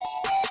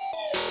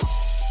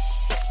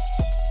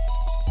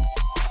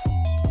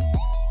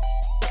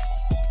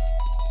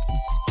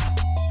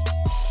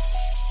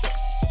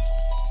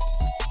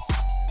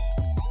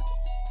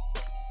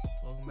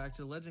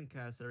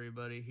podcast,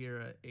 everybody, here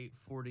at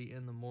 8:40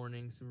 in the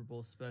morning, Super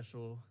Bowl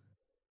special,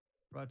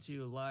 brought to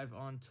you live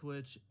on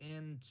Twitch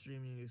and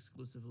streaming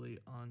exclusively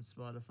on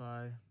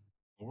Spotify.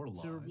 Or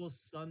Super live. Bowl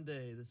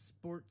Sunday, the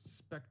sports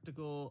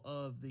spectacle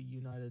of the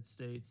United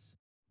States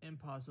and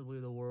possibly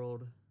the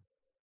world.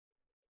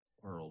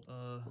 World.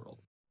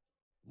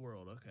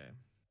 World, okay.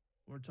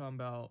 We're talking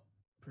about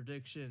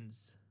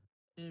predictions,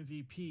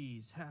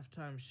 MVPs,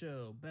 halftime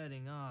show,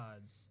 betting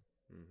odds,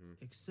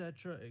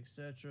 etc.,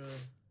 etc.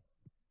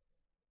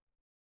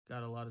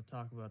 Got a lot to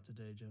talk about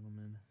today,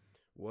 gentlemen.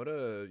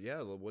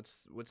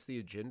 What's the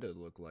agenda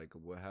look like?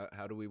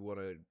 How do we want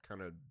to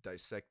kind of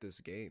dissect this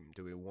game?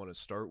 Do we want to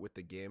start with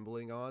the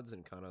gambling odds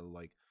and kind of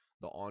like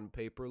the on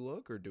paper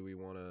look, or do we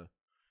want to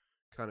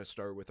kind of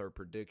start with our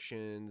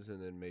predictions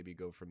and then maybe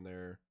go from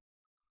there?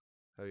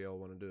 How y'all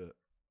want to do it?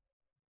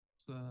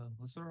 So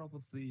let's start off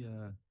with the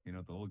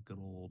the old good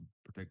old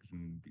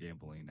prediction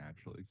gambling.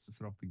 Actually, let's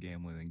start off the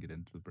gambling and get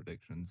into the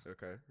predictions.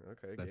 Okay.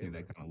 I think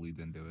that kind of leads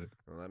into it.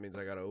 Well, that means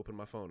I got to open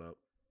my phone up.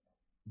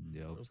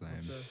 Yep,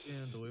 same.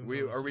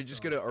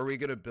 Are we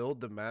gonna build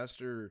the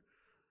master?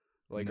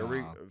 Like,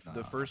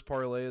 the first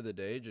parlay of the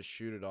day? Just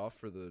shoot it off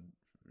for the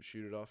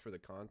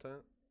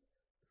content.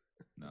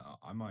 No,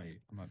 I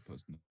might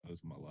post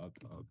notes on my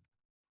laptop.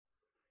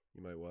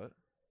 You might what?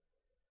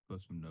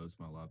 Post some notes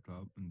on my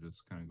laptop and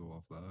just kind of go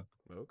off that.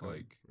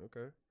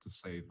 Okay. To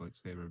save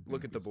everything.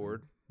 Look at the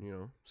board.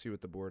 See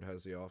what the board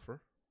has to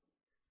offer.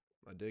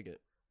 I dig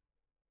it.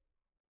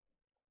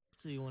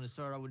 So you want to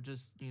start out with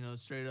just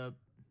straight up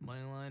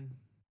money line?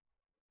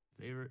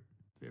 Favorite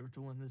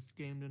to win this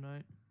game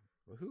tonight?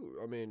 Who?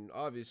 I mean,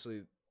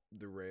 obviously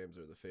the Rams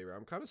are the favorite.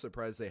 I'm kind of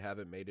surprised they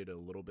haven't made it a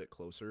little bit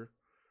closer.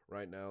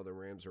 Right now, the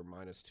Rams are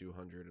minus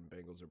 200 and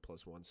Bengals are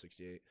plus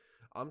 168.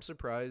 I'm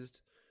surprised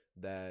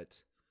that,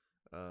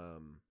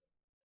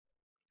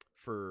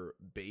 for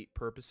bait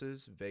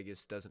purposes,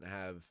 Vegas doesn't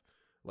have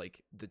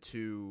like the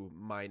two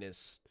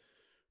minus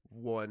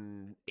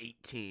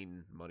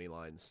 118 money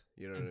lines.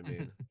 You know what I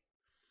mean?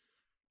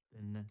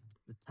 And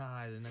the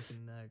tie, the neck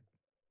and neck.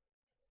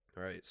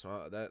 All right,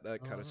 so that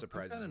kind of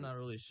surprises I'm me. not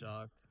really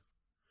shocked.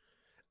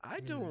 I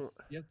don't.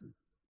 You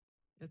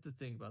have to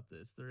think about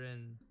this. They're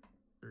in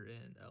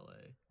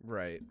LA.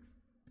 Right.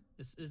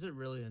 Is it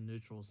really a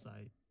neutral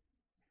site?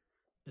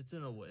 It's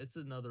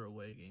another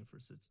away game for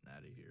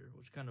Cincinnati here,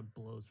 which kind of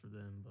blows for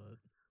them.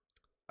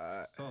 But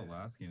I saw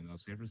last game though.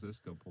 San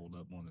Francisco pulled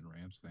up more than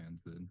Rams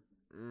fans did.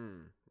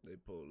 They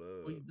pulled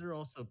up. Well, they're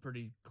also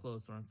pretty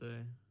close, aren't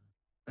they?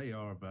 They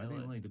are, but I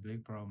think like the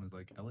big problem is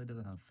like LA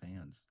doesn't have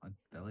fans.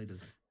 LA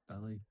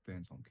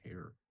fans don't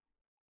care.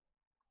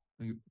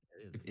 Like,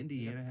 if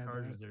Indiana had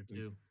Chargers that, there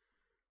too.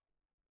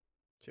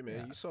 Jim,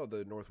 man, you saw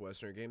the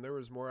Northwestern game. There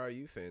was more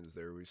IU fans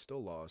there. We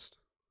still lost.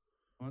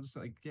 Well, just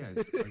like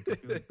I feel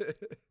like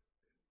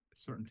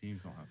certain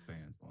teams don't have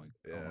fans. Like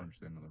I don't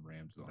understand how the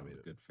Rams don't have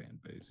a good fan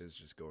base. It's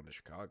just going to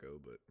Chicago,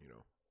 but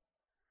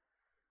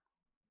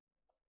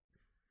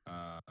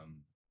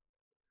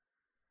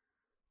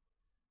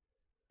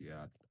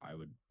Yeah, I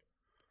would.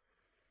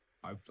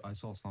 I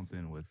saw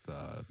something with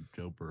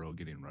Joe Burrow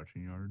getting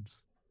rushing yards,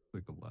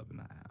 like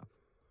 11.5.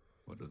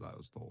 What did I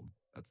was told?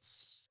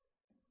 That's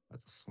a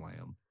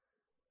slam.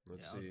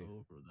 Let's I'll see. go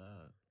over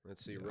that.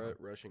 Let's see.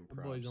 Rushing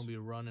props. Boy's gonna be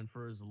running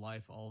for his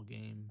life all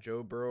game.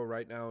 Joe Burrow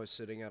right now is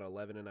sitting at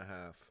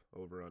 11.5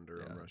 over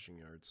under on rushing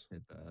yards.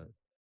 Hit that.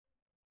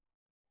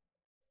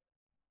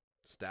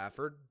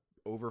 Stafford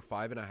over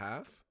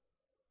 5.5.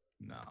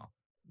 No.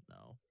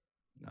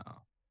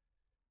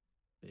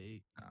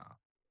 Bait. No.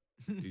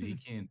 Dude, he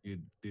can't.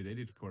 Dude, they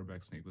did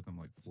quarterback sneak with him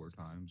like 4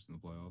 times in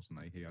the playoffs, and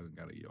he hasn't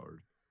got a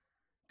yard.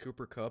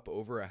 Cooper Kupp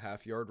over a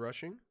half-yard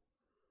rushing.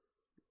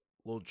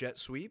 Little jet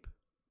sweep.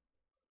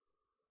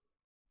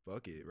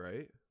 Fuck it,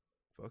 right?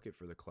 Fuck it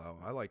for the clout.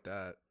 I like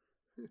that.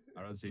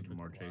 I'd rather see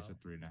Jamar Chase at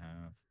 3.5.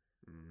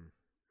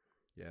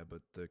 Yeah,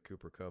 but the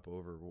Cooper Kupp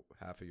over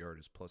half a yard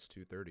is plus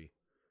 230.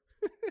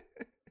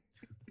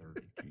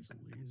 230. Jeez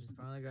Louise.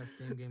 Finally got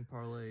same game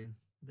parlay.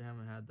 They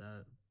haven't had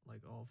that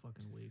like all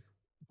fucking week.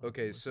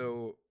 Okay,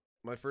 so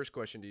my first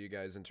question to you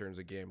guys in terms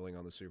of gambling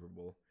on the Super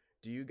Bowl: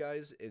 do you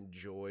guys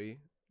enjoy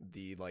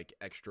the like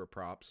extra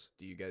props?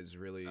 Do you guys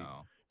really?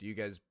 No. Do you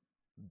guys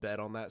bet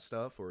on that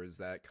stuff, or is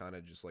that kind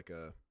of just like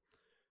a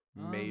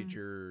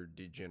major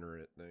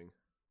degenerate thing?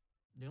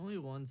 The only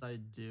ones I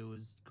do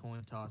is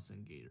coin toss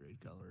and Gatorade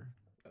color.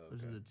 Okay.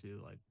 Those are the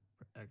two like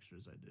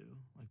extras I do,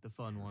 like the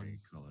fun Gatorade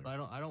ones. color.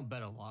 But I don't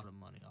bet a lot of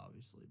money,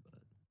 obviously,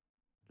 but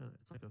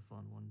it's like a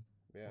fun one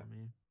for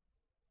me.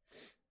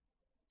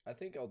 I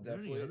think I'll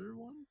Any other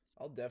one?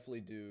 I'll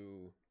definitely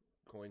do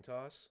coin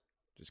toss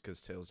just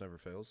because tails never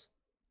fails.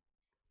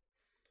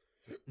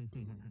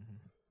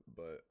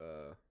 But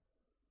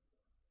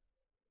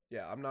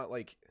yeah, I'm not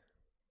like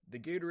the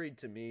Gatorade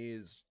to me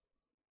is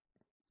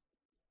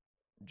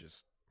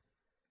just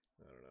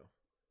I don't know,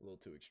 a little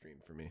too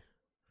extreme for me.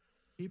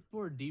 People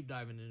are deep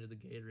diving into the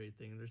Gatorade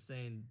thing. They're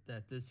saying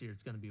that this year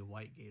it's going to be a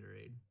white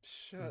Gatorade.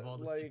 Shut all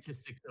the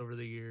statistics over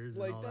the years.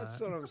 Like and all that's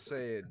that. what I'm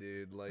saying,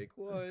 dude. Like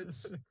what?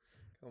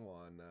 Come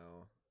on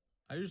now.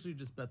 I usually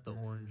just bet the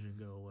orange and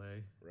go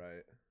away.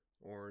 Right.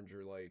 Orange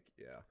or like,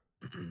 yeah,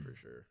 for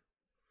sure.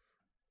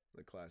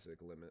 The classic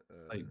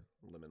Like,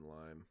 lemon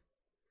lime.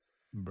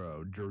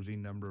 bro, jersey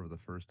number of the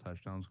first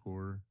touchdown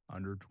scorer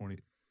under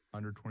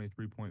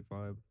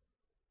 23.5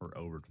 or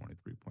over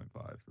 23.5.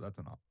 So that's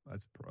a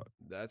pro.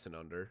 That's an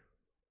under.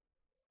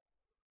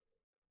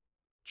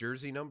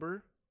 Jersey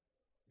number?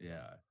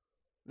 Yeah.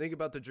 Think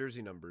about the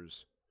jersey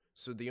numbers.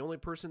 So the only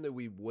person that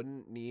we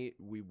wouldn't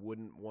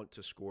want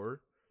to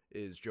score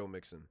is Joe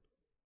Mixon.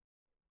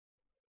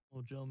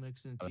 Well, Joe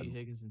Mixon, T.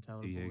 Higgins, and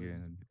Tyler Boyd.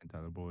 Higgins and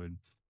Tyler Boyd.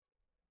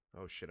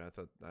 Oh shit! I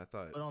thought.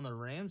 But on the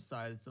Rams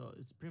side, it's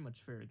pretty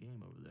much fair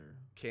game over there.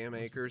 Cam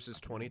Akers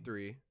is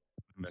 23.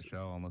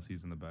 Michelle, unless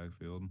he's in the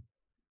backfield.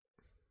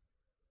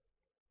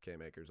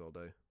 Cam Akers all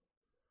day.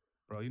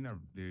 Bro,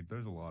 dude.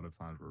 There's a lot of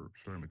times where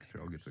Sherry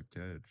Michelle gets a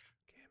catch.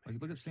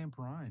 Like, look at Sam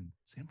Perrine.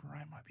 Sam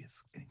Perrine might be a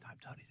anytime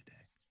tutty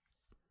today.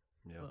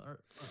 Yeah. But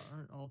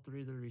aren't all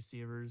three of the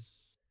receivers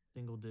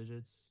single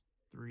digits?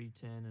 3,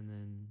 10, and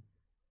then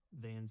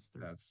Van's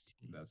 13.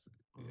 That's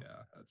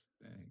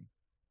dang.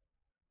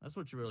 That's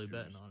what you're really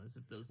betting on, is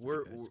if those.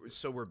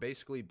 We're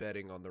basically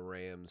betting on the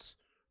Rams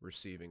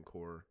receiving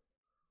core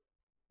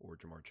or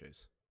Jamar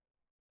Chase.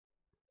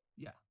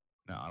 Yeah.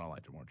 No, I don't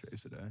like Jamar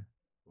Chase today.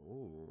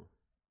 Ooh.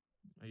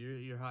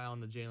 You're high on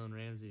the Jalen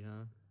Ramsey,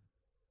 huh?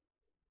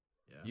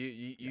 Yeah.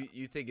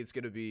 You think it's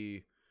gonna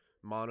be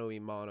mano y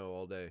mano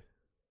all day?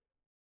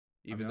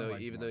 Even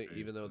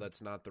though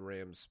that's not the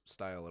Rams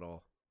style at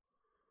all.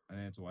 I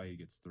think that's why he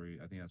gets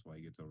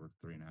over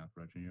 3.5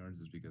 rushing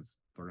yards, is because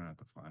they're gonna have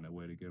to find a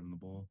way to give him the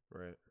ball.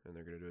 Right, and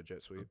they're gonna do a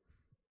jet sweep.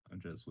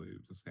 Just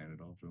hand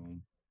it off to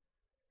him.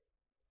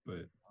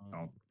 But I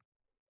don't.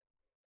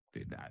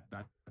 Dude,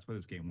 that's why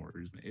this game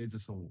worries me. It's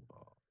just so.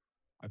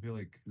 I feel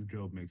like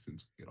Joe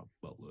Mixon's get a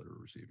buttload of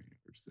receiving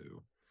yards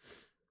too.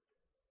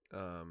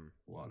 A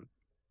lot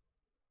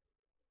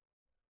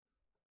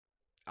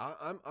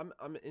of.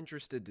 I'm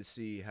interested to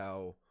see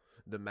how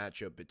the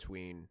matchup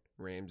between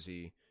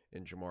Ramsey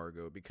and Jamar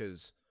go,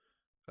 because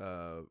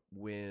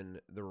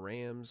when the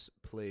Rams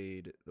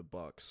played the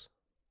Bucks,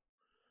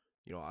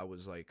 I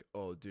was like,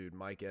 oh dude,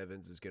 Mike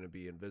Evans is going to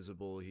be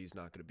invisible. He's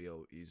not going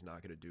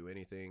to do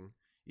anything,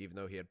 even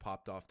though he had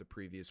popped off the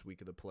previous week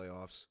of the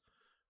playoffs.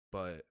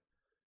 But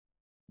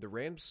the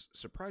Rams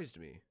surprised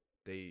me.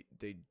 They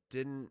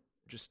didn't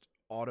just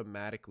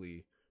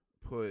automatically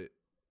put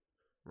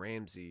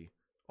Ramsey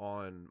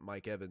on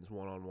Mike Evans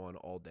one-on-one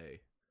all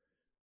day.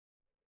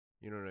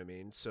 You know what I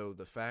mean? So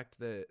the fact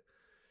that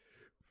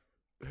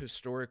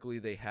historically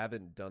they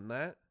haven't done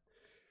that,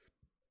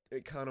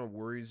 it kind of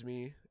worries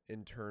me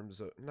in terms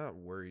of, not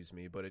worries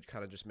me, but it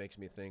kind of just makes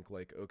me think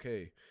like,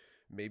 okay,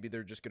 maybe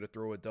they're just going to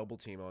throw a double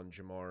team on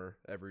Jamar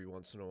every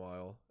once in a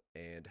while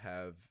and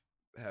have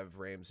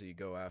Ramsey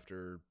go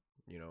after,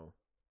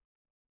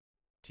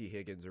 T.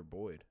 Higgins or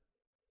Boyd.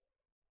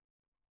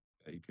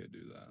 Yeah, you could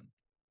do that.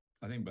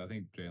 I think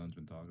Jalen's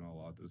been talking a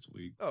lot this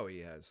week. Oh, he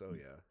has. Oh,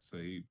 yeah. So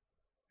I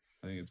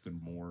think it's been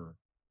more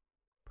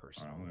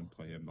personal. I'm going to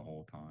play him the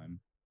whole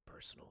time.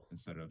 Personal.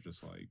 Instead of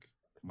just like,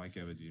 Mike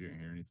Evans, you didn't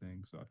hear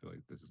anything. So I feel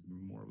like this is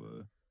more of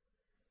a.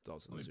 It's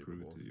also the Super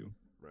Bowl. Prove it to you.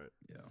 Right.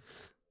 Yeah.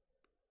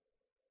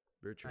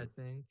 Very true. I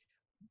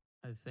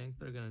think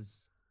they're going to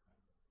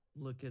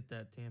look at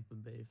that Tampa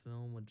Bay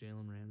film with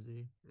Jalen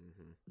Ramsey,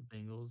 the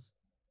Bengals.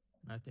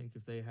 And I think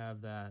if they have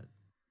that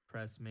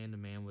press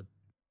man-to-man with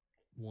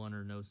one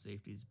or no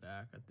safeties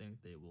back, I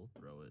think they will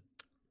throw it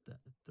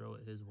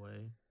his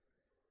way.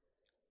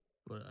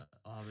 But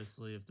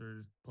obviously, if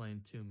they're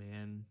playing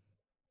 2-man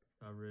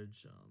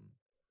coverage,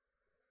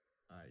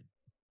 I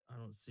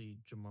don't see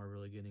Jamar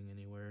really getting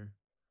anywhere.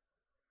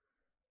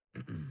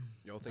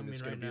 Y'all think this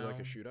is going to be like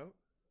a shootout?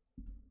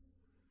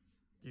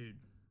 Dude,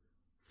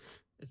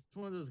 it's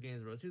one of those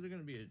games, bro. It's either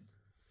going to be a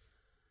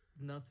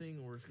nothing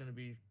or it's going to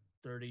be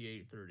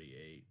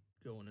 38-38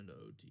 going into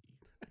OT.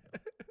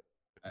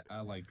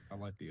 I like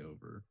the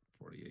over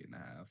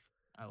 48.5.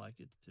 I like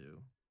it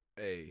too.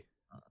 Hey,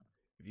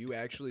 if you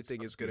actually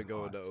think it's going to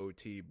go into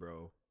OT,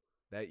 bro,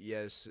 that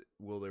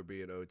will there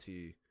be an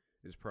OT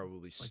is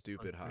probably like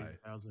stupid high.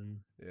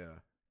 3,000. Yeah.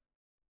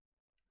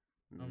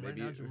 Right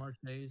now, Jamar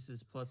Chase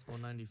is plus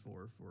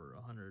 194 for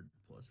 100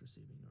 plus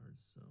receiving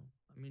yards. So,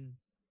 I mean,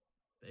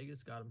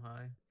 Vegas got him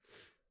high.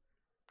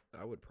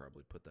 I would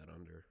probably put that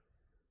under.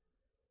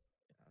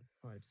 Yeah, I'd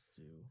probably just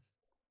do.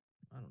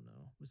 I don't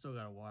know. We still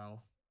got a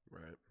while.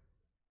 Right.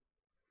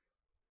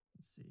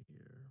 Let's see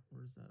here.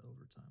 Where's that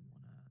overtime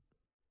one at?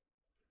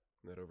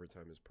 That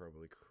overtime is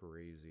probably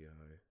crazy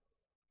high.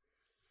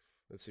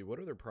 Let's see. What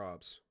are their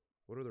props?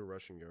 What are their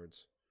rushing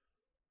yards?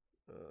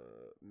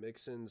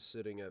 Mixon's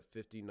sitting at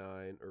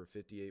 59 or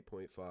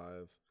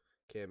 58.5.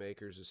 Cam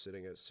Akers is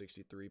sitting at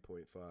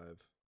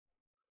 63.5.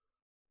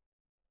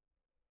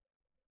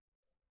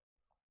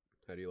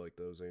 How do you like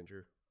those,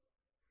 Andrew?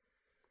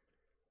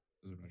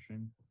 Is it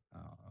rushing? I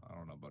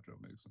don't know about Joe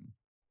Mixon.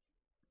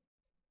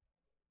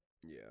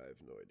 Yeah, I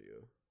have no idea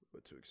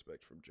what to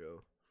expect from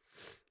Joe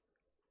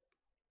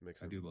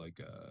Mixon. I do like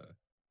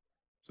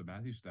So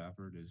Matthew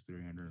Stafford is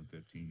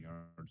 315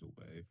 yards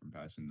away from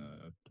passing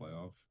the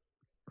playoff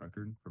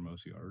record for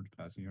most yards,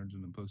 passing yards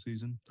in the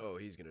postseason. Oh,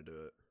 he's gonna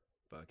do it.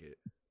 Fuck it.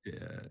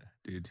 Yeah,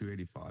 dude,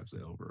 285's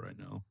the over right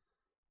now.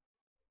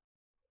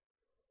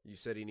 You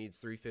said he needs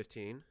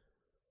 315.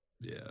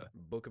 Yeah,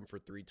 Book him for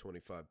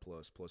 325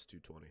 plus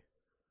 220.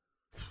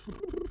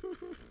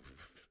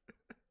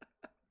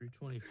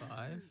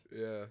 325.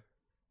 Yeah.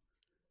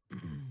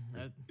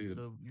 Dude,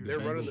 So you're They're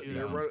saying running.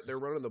 shootout. They're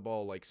running the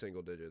ball like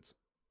single digits.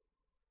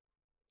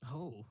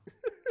 Oh.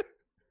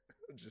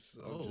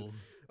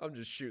 I'm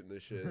just shooting the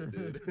shit,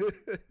 dude.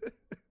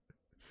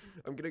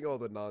 I'm getting all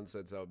the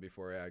nonsense out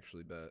before I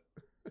actually bet.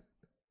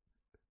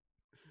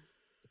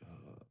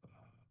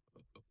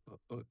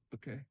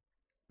 Okay.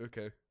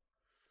 Okay.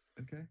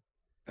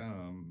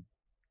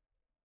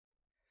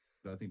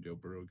 I think Joe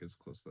Burrow gets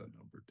close to that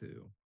number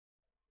too.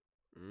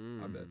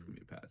 I bet it's gonna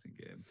be a passing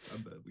game. I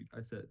bet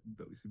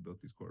we see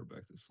both these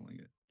quarterbacks that sling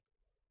it.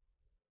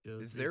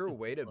 Is there a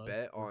way to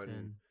bet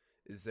on?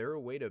 Is there a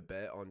way to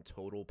bet on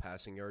total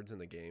passing yards in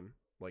the game,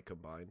 like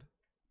combined?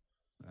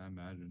 I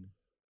imagine.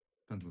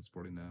 Depends on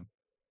sporting now.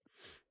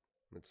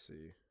 Let's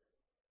see.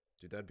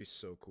 Dude, that'd be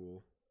so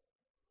cool.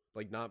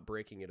 Like, not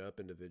breaking it up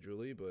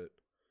individually, but...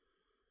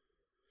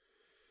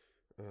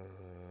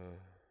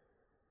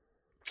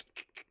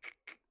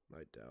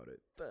 I doubt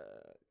it.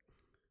 Fuck.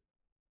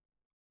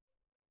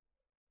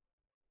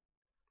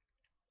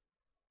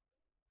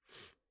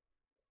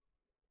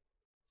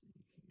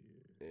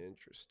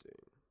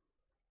 Interesting.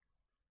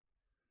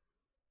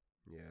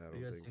 Yeah, I What do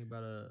you guys think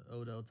about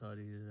Odell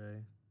Tutty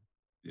today?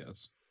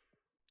 Yes.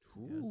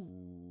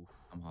 Ooh.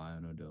 I'm high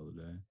on Odell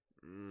today.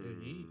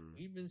 Dude,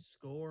 he been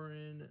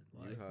scoring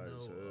like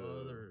no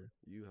other.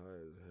 You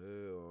high as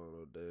hell on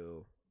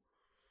Odell.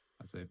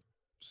 I'd say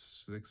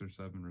 6 or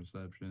 7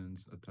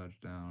 receptions, a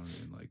touchdown,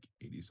 and like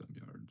 80-some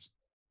yards.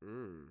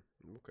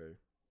 Okay.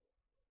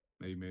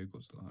 Maybe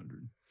close to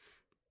 100.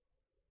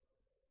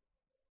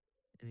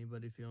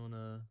 Anybody feeling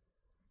a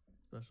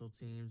special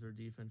teams or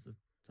defensive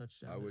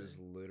touchdown? I was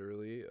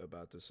literally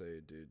about to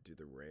say, dude, do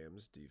the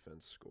Rams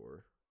defense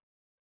score?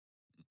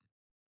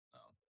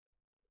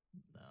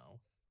 No.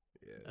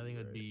 Yeah. I think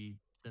it would be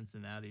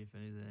Cincinnati, if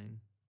anything.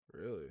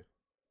 Really?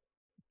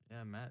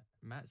 Yeah,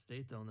 Matt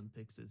stayed throwing them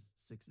picks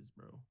sixes,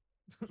 bro.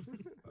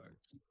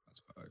 Facts.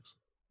 That's facts.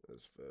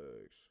 That's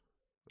facts.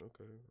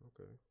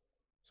 Okay.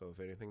 So if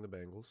anything, the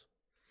Bengals.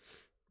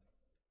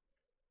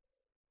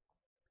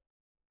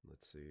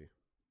 Let's see.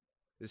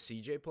 Is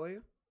CJ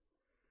playing?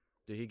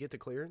 Did he get the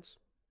clearance?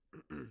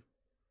 I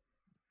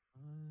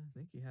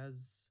think he has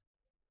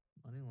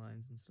money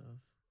lines and stuff.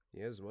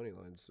 He has money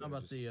lines. How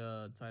about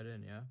the tight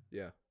end? Yeah.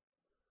 Yeah.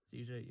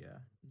 CJ, yeah,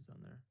 he's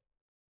on there.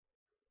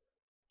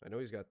 I know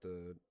he's got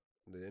the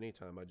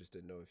anytime. I just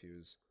didn't know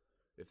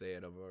if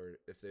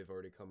they've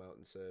already come out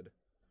and said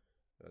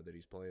that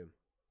he's playing.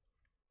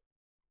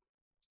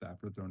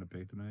 Stafford throwing a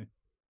pick tonight.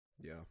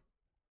 Yeah.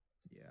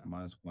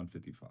 Minus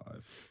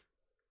 155.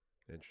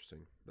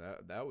 Interesting.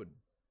 That would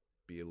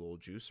be a little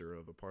juicer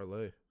of a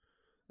parlay.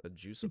 A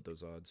juice up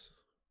those odds.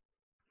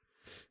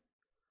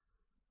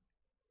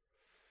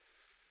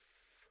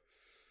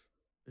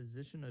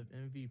 Position of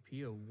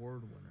MVP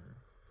award winner.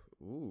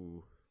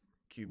 Ooh.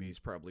 QB's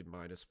probably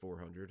minus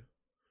 400.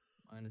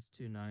 Minus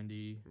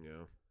 290.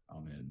 Yeah.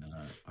 I'm in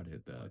that. I'd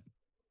hit that.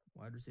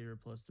 Wide receiver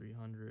plus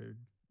 300.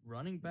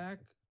 Running back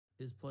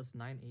is plus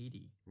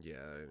 980. Yeah,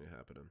 that ain't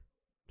happening.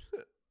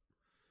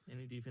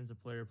 Any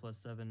defensive player plus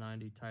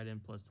 790. Tight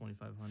end plus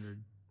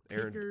 2,500.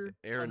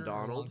 Aaron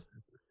Donald.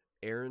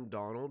 Aaron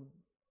Donald,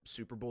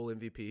 Super Bowl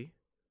MVP.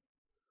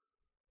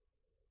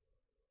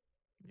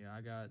 Yeah,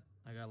 I got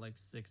like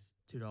 6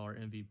 $2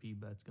 MVP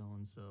bets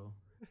going. So,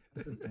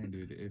 that's the thing,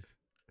 dude.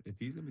 If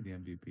he's gonna be the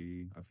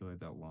MVP, I feel like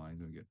that line's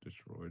gonna get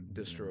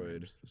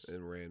destroyed.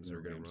 And Rams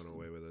are gonna run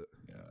away with it.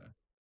 Yeah.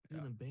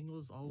 Dude, the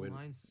Bengals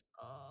lines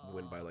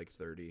win by like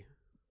 30.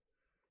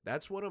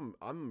 That's what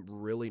I'm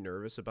really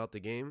nervous about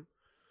the game,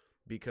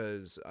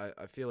 because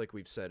I feel like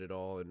we've said it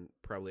all, and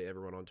probably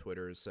everyone on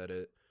Twitter has said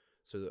it.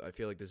 So I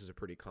feel like this is a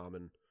pretty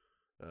common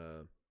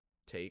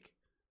take,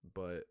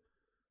 but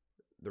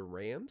the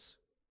Rams,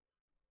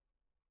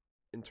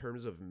 in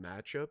terms of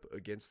matchup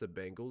against the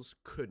Bengals,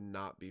 could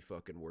not be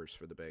fucking worse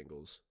for the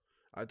Bengals.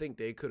 I think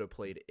they could have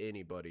played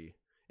anybody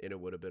and it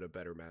would have been a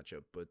better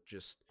matchup, but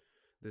just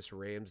this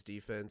Rams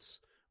defense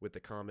with the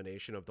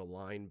combination of the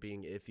line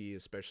being iffy,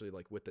 especially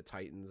like with the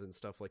Titans and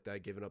stuff like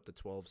that, giving up the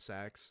 12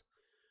 sacks.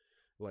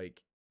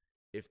 Like,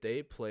 if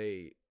they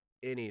play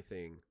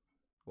anything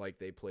like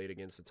they played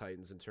against the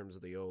Titans in terms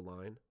of the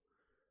O-line,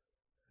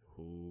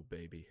 ooh,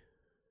 baby.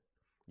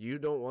 You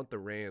don't want the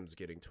Rams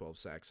getting 12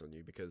 sacks on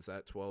you, because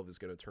that 12 is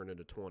going to turn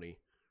into 20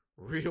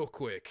 real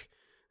quick.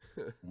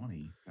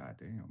 20?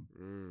 Goddamn.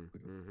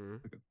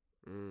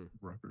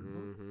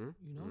 Record.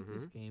 You know what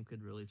this game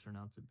could really turn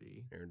out to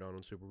be? Aaron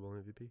Donald, Super Bowl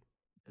MVP?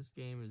 This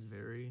game is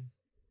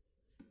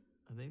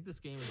I think this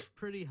game is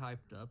pretty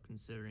hyped up,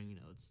 considering,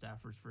 it's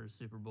Stafford's first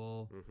Super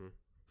Bowl,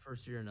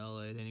 first year in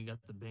LA, then you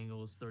got the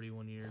Bengals,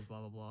 31 years,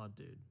 blah, blah, blah.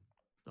 Dude,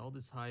 all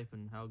this hype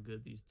and how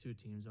good these two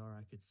teams are,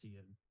 I could see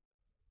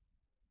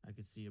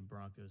a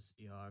Broncos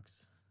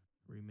Seahawks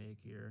remake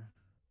here.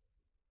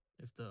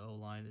 If the O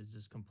line is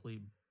just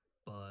complete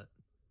butt.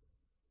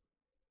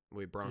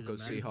 Wait,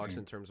 Broncos Seahawks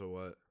in terms of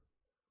what?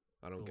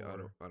 I don't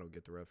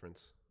get the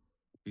reference.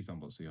 He's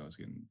talking about Seahawks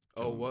getting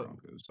what?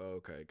 Broncos. Oh,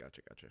 okay,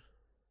 gotcha.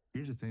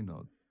 Here's the thing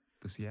though,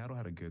 the Seattle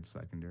had a good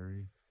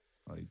secondary,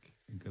 like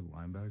and good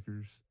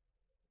linebackers.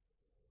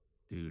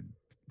 Dude,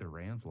 the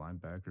Rams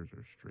linebackers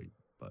are straight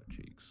butt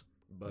cheeks.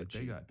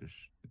 They got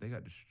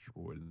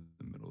destroyed in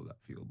the middle of that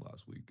field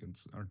last week,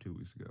 or 2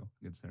 weeks ago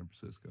against San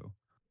Francisco.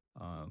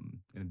 And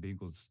the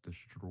Bengals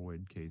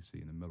destroyed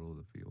KC in the middle of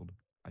the field.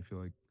 I feel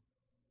like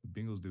the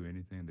Bengals do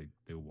anything,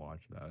 they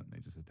watch that and they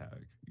just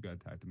attack. You got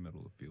to attack the middle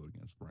of the field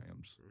against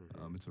Rams.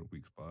 Mm-hmm. It's a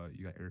weak spot.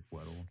 You got Eric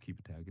Weddle, keep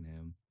attacking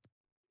him.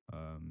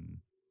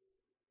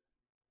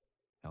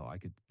 Hell, I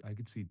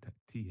could see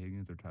T.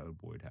 Higgins or Tyler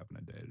Boyd having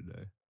a day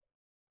today.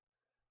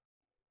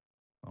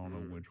 I don't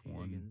know which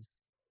one. Higgins.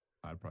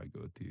 I'd probably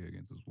go with T.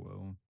 Higgins as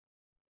well.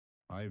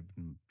 I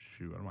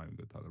might even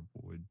go Tyler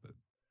Boyd, but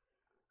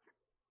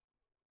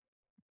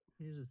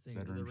here's the thing: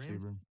 veteran the Rams.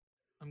 receiver.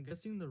 I'm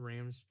guessing the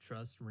Rams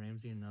trust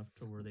Ramsey enough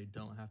to where they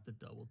don't have to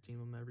double team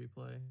him every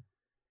play,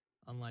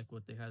 unlike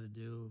what they had to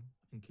do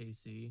in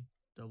KC,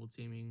 double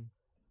teaming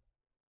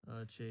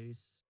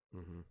Chase.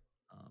 Mm-hmm.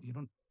 You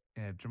don't.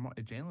 Yeah, if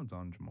Jalen's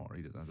on Jamar,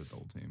 he doesn't have to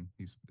double team.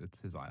 It's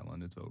his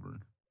island. It's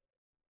over.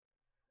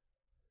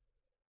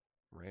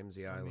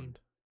 Ramsey Island.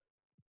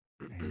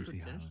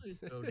 Potentially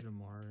throw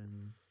Jamar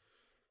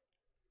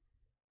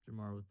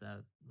with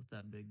that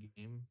big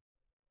game.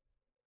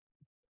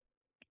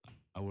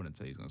 I wouldn't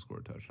say he's gonna score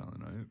a touchdown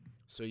tonight.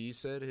 So you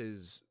said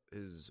his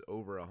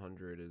over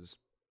 100 is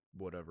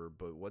whatever,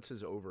 but what's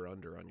his over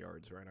under on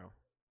yards right now?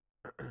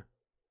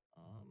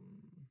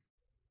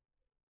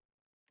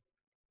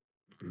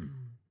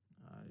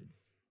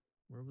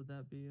 Where would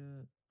that be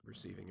at?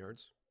 Receiving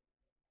yards.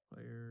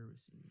 Player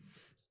receiving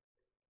yards.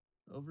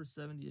 Over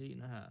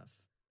 78.5.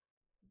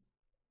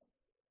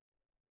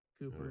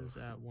 Cooper's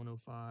at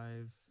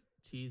 105.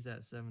 T's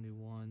at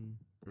 71.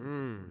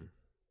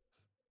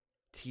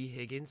 T.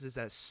 Higgins is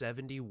at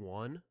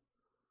 71?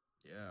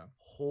 Yeah.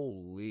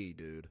 Holy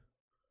dude.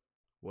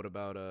 What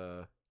about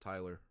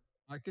Tyler?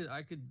 I could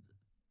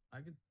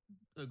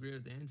agree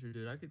with Andrew,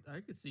 dude. I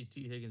could see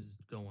T. Higgins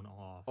going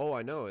off. Oh,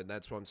 I know, and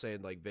that's what I'm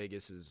saying. Like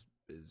Vegas is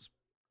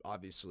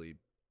obviously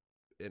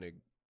in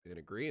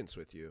agreement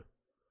with you.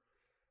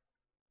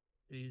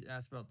 He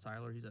asked about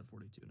Tyler. He's at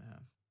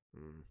 42.5.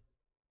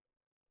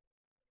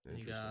 And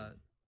you got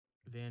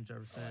Van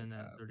Jefferson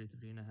at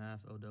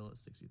 33.5. Odell at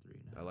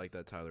 63.5. I like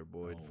that Tyler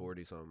Boyd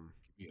 40-something.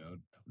 Yeah,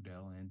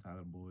 Odell and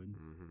Tyler Boyd.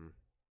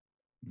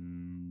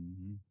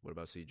 What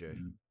about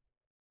CJ?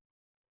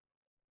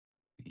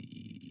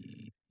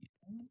 In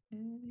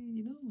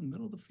the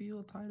middle of the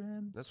field, tight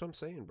end. That's what I'm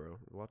saying, bro.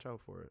 Watch out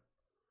for it.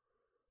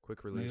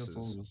 Quick releases.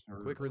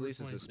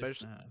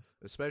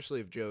 Especially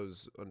if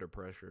Joe's under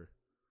pressure.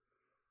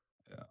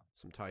 Yeah.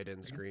 Some tight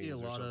end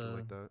screens or something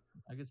like that.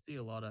 I could see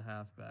a lot of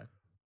halfback.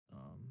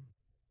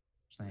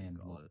 Check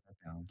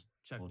downs.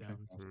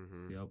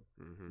 Yep.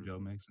 Joe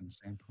Mixon,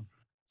 Sam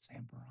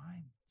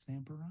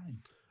Perrine.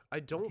 I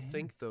don't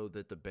think though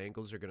that the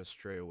Bengals are going to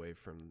stray away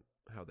from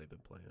how they've been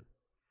playing.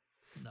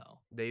 No.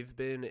 They've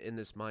been in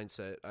this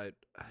mindset. I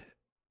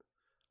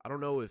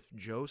don't know if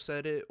Joe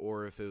said it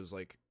or if it was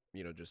like,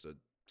 just a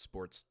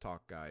sports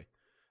talk guy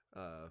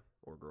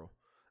or girl.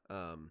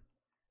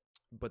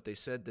 But they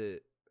said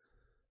that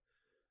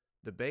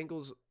the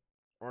Bengals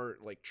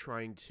aren't like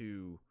trying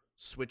to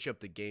switch up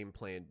the game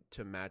plan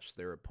to match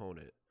their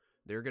opponent.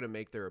 They're going to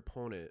make their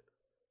opponent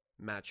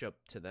match up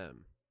to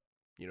them.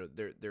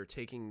 They're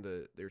taking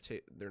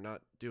they're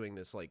not doing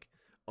this like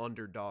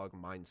underdog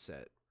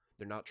mindset.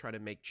 They're not trying to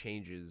make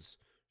changes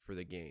for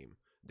the game.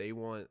 They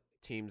want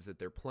teams that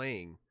they're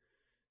playing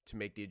to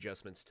make the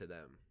adjustments to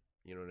them.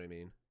 You know what I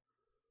mean?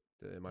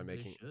 Am I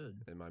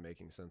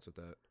making sense with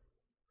that?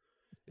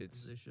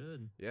 They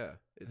should. Yeah,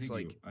 it's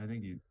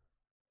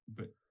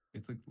but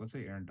it's like, let's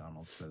say Aaron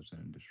Donald steps in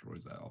and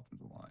destroys that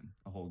offensive line.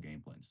 The whole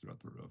game plan's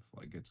throughout the roof.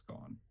 Like, it's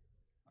gone.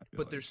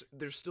 But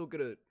they're still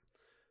gonna.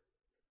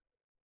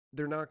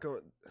 They're not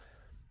going.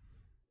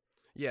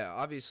 Yeah,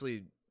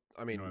 obviously.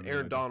 I mean,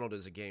 Aaron Donald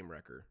is a game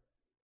wrecker.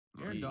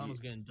 Aaron Donald's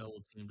getting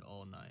double teamed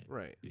all night.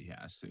 Right. He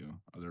has to.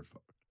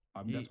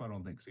 That's why I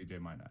don't think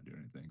CJ might not do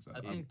anything. So I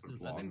think the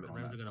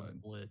Rams are going to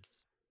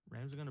blitz.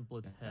 Rams are going to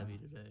blitz heavy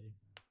today.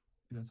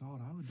 That's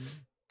all I would do.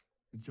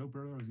 Joe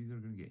Burrow is either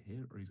going to get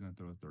hit or he's going to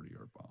throw a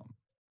 30-yard bomb.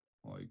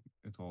 Like,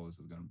 it's all this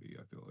is going to be,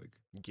 I feel like.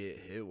 Get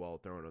hit while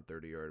throwing a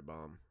 30-yard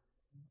bomb.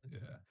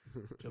 Yeah.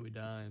 Joey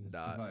Dimes.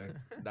 Not.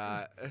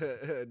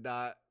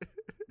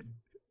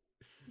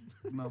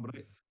 No, but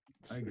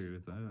I agree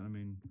with that. I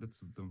mean, that's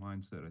the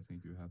mindset I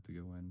think you have to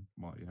go in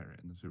while you're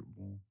in the Super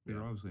Bowl.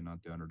 You're obviously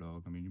not the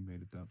underdog. I mean, you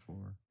made it that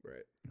far.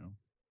 Right.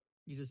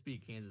 You just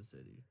beat Kansas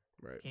City.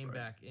 Right. Came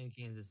back in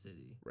Kansas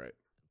City. Right.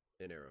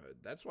 In Arrowhead.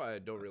 That's why I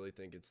don't really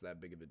think it's that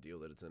big of a deal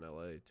that it's in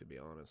LA, to be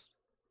honest.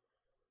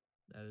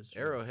 That is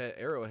true.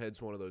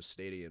 Arrowhead's one of those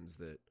stadiums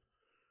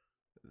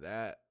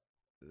that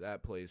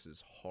place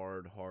is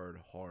hard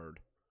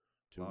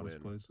to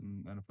win. Place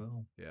in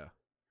NFL. Yeah,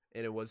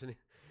 and it wasn't.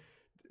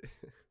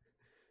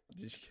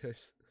 Did you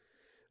guys?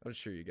 I'm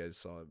sure you guys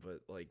saw it,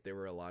 but like there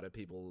were a lot of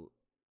people.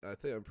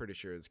 I'm pretty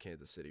sure it's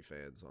Kansas City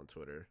fans on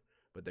Twitter,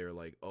 but they were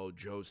like, "Oh,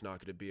 Joe's not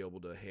going to be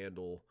able to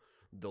handle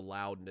the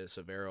loudness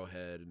of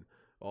Arrowhead and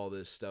all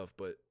this stuff."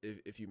 But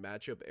if you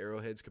match up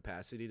Arrowhead's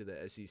capacity to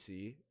the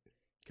SEC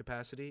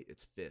capacity,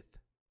 it's 5th.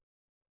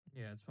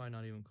 Yeah, it's probably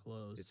not even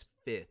close. It's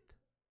 5th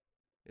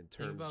in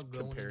terms about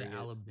going comparing into it.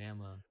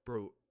 Alabama,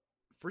 Bro,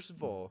 first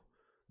of all,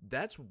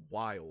 that's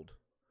wild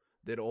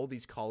that all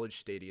these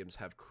college stadiums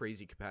have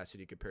crazy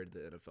capacity compared to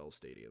the NFL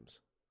stadiums.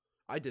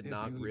 I did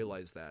not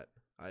realize that.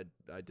 I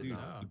did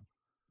not.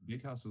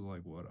 Big House is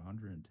like what,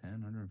 110,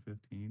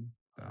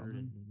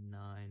 115,000?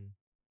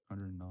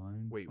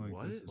 109. Wait, like,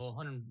 what? Well,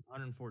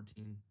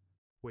 114.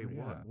 Wait,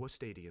 yeah. what? What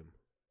stadium?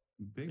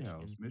 Big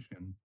House,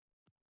 Michigan.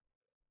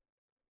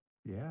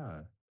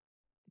 Yeah.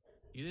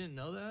 You didn't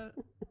know that?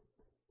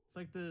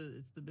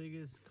 It's the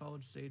biggest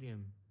college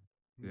stadium.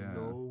 Yeah.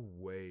 No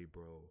way,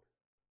 bro.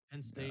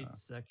 Penn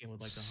State's second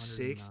with like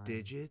 6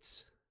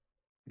 digits.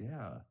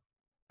 Yeah.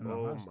 And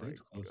Ohio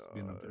State's close to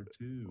being up there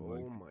too.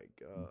 Oh my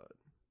god.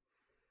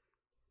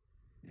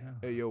 Yeah.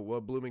 Hey, yo,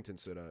 what Bloomington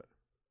sit at?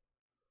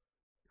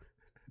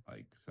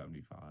 Like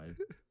 75,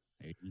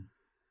 80.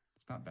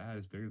 It's not bad.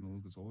 It's bigger than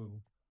Lucas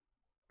Oil.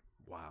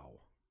 Wow.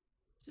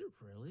 Is it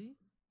really?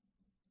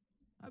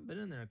 I've been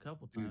in there a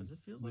couple times. It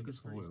feels like it's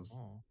pretty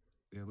small.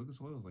 Yeah, Lucas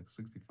Oil is like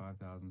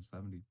 65,000,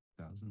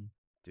 70,000.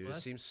 Dude, it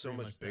seems so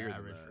much bigger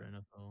than that. For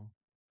NFL.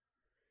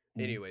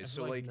 Anyway,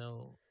 so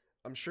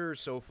I'm sure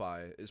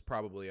SoFi is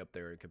probably up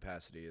there in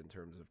capacity in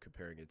terms of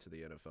comparing it to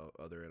the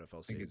other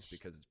NFL stadiums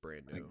because it's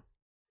brand new.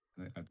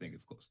 I think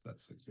it's close to that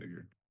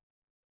 6-figure.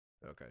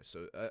 Okay,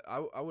 so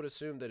I would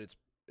assume that it's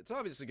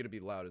obviously going to be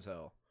loud as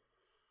hell,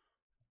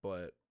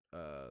 but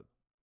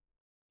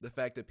the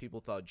fact that people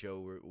thought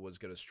Joe was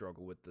going to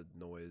struggle with the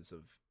noise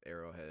of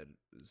Arrowhead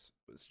was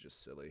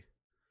just silly.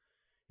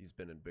 He's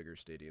been in bigger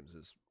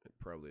stadiums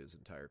probably his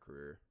entire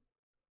career,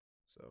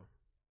 so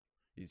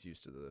he's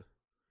used to the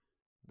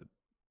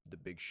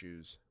big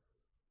shoes.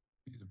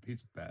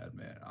 He's a bad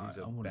man. He's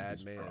a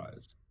bad man.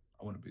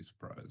 I wouldn't be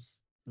surprised.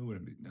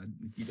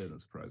 He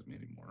doesn't surprise me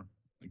anymore.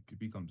 Like if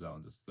he comes out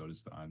and just 30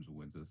 times and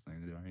wins this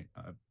thing,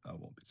 I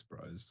won't be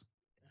surprised.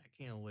 I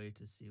can't wait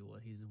to see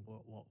what he's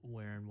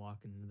wearing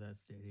walking into that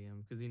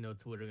stadium because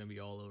Twitter gonna be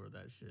all over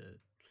that shit.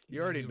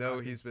 You already know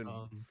he's been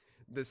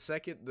the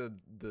second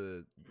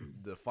the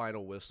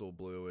final whistle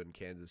blew in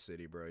Kansas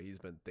City, bro. He's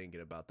been thinking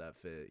about that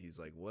fit. He's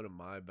like, "What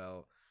am I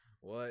about?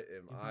 What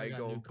am I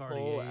gonna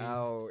pull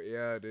out?"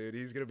 Yeah, dude,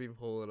 he's gonna be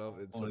pulling up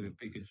in some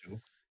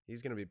Pikachu.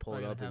 He's gonna be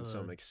pulling up in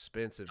some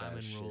expensive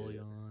ass shit.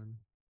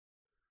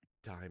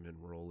 Diamond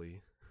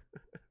Rolly.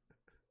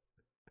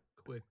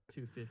 Quick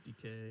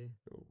 250K.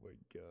 Oh my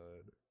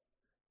god.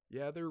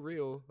 Yeah, they're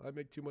real. I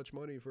make too much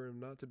money for him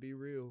not to be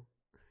real.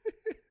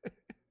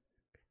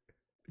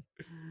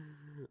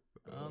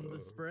 The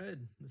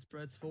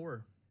spread's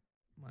 4.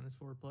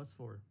 -4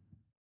 +4.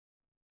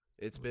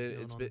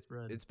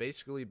 It's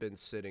basically been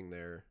sitting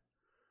there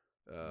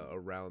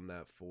around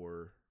that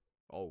 4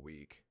 all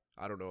week.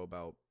 I don't know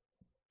about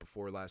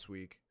before last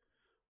week,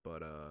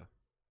 but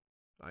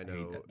I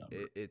know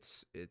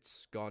it's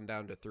gone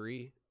down to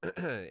 3,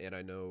 and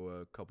I know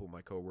a couple of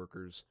my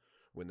coworkers,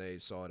 when they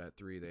saw it at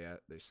 3,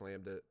 they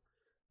slammed it.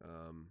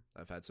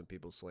 I've had some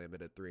people slam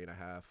it at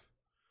 3.5,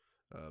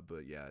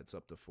 but yeah, it's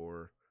up to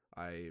 4.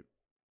 I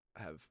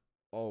have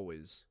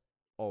always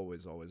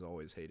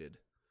hated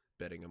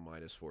betting a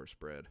 -4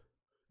 spread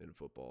in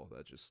football.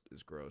 That just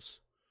is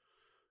gross.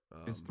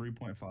 It's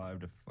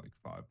 3.5 to like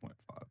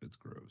 5.5. It's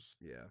gross.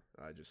 Yeah,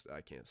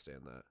 I can't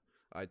stand that.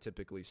 I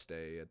typically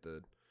stay at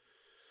the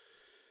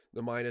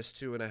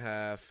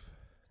 -2.5,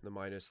 the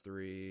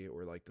 -3,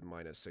 or like the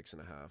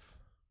 -6.5.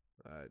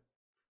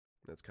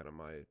 That's kind of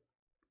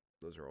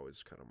those are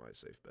always kind of my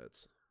safe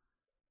bets.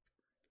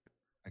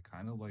 I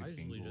kind of like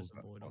Bengals just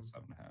at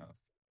 +7.5.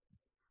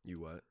 You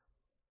what?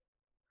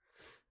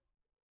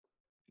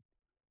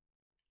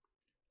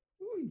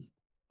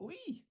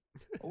 Oi.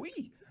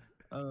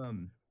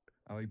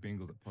 I like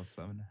Bengals at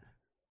 +7.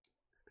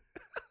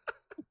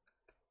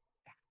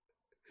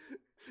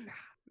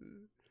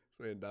 This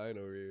man dying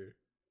over here.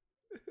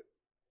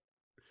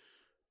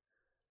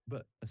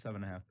 But a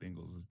 7.5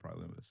 Bengals is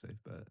probably a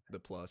safe bet. The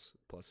plus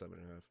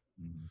 7.5.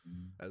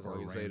 Mm-hmm. As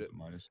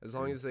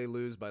long as they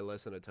lose by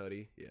less than a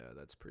tutty, yeah,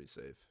 that's pretty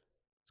safe.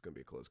 It's gonna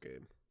be a close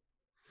game.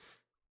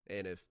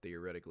 And if it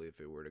were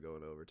to go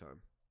into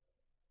overtime.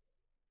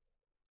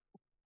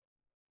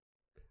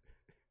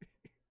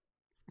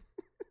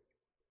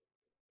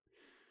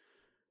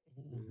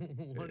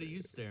 What are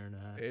you staring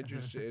at?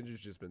 Andrew's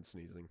just been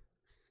sneezing.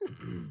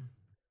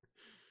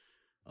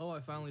 Oh,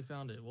 I finally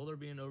found it. Will there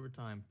be an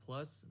overtime?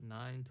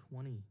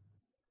 +920.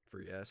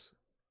 For yes?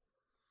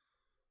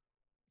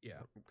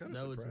 Yeah. I'm kind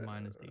of No, it's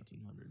surprised.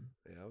 -1800.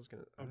 Yeah, I was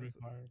gonna.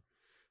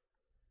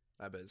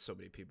 I bet so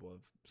many people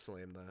have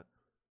slammed that.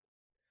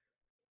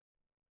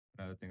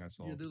 Another thing I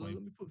saw, Yeah, they're like,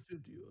 let me put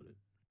 50 on it.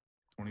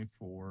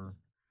 24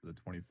 the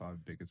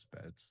 25 biggest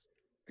bets,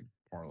 like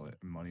parlay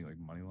money, like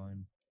money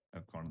line,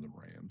 have gone to the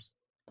Rams.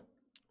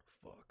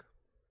 Fuck.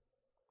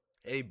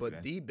 Hey, but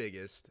Yeah. the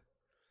biggest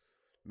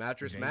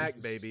Mattress Vegas Mac,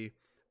 is- baby,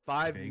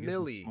 5 Vegas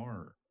milli. is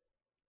smart.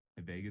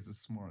 Vegas is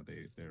smart.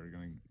 They're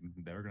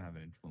gonna have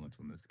an influence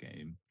on this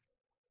game.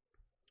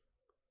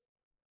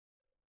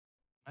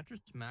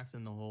 Mattress Mac's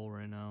in the hole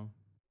right now.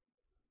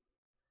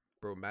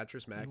 Bro,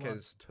 Mattress Mac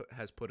What?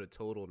 has put a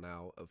total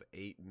now of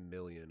 8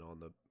 million on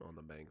the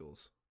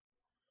Bengals.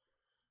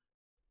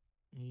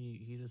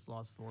 He just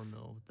lost 4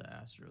 mil with the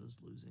Astros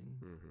losing.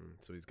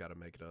 So he's got to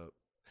make it up.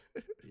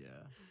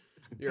 Yeah.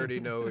 You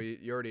already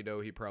know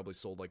he probably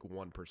sold like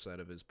 1%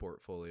 of his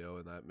portfolio,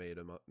 and that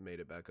made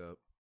it back up.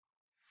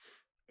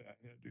 Yeah,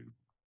 dude.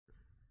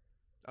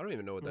 I don't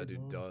even know what that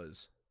dude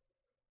does.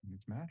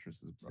 It's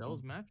mattresses, bro.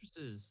 Sells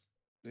mattresses.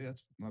 Yeah,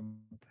 that's my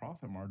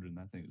profit margin.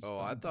 That thing is. Oh,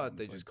 I thought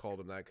they just called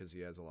him that because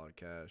he has a lot of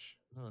cash.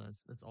 No,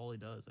 that's all he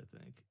does, I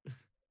think.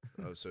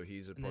 Oh, so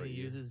he's a And part. then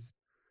he uses.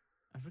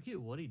 I forget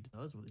what he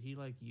does with it. He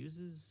like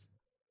uses.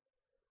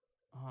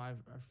 Oh, I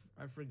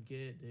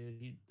forget,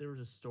 dude. There was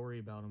a story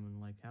about him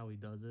and like how he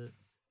does it,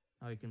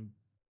 how he can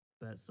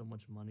bet so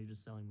much money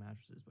just selling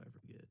mattresses, but I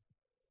forget.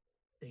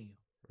 Damn.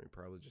 He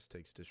probably just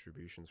takes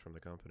distributions from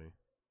the company.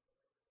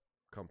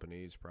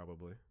 Companies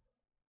probably.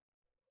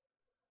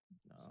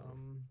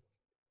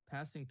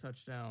 Passing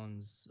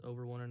touchdowns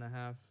over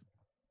 1.5,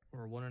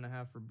 or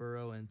 1.5 for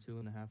Burrow and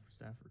 2.5 for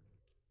Stafford.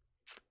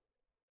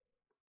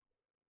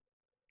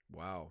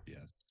 Wow.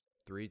 Yes.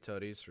 3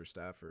 tutties for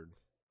Stafford.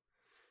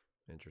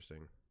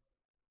 Interesting.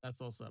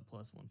 That's also at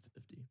plus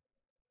 150.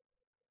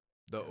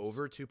 The Yes.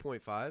 over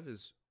 2.5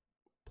 is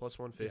plus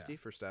 150 Yeah.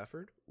 for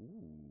Stafford.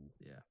 Ooh.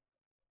 Yeah.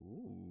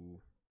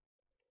 Ooh.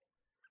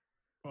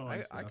 Oh,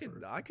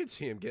 I could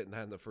see him getting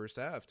that in the first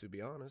half, to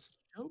be honest.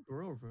 Joe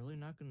Burrow really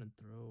not going to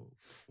throw.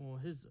 Well,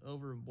 his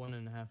over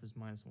 1.5 is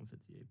minus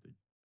 158, but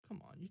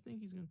come on, you think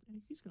he's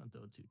gonna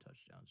throw 2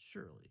 touchdowns?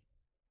 Surely.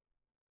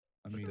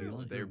 I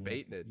mean, They're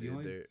baiting it,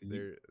 dude.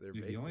 They're He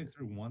baiting only it.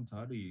 threw 1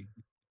 tutty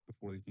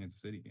before the Kansas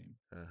City game.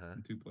 Uh-huh.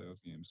 In 2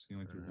 playoff games, he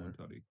only threw 1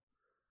 tutty.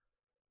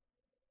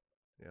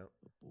 Yeah.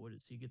 But boy,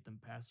 does he get them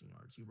passing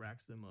yards. He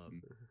racks them up.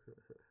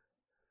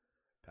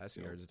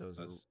 Passing yards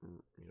doesn't,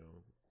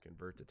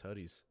 convert to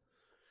tutties.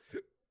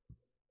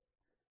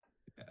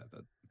 Yeah, I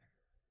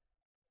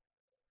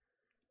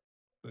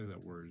feel like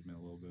that worries me a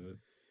little bit.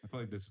 I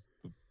feel like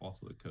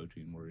also the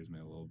coaching worries me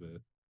a little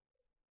bit.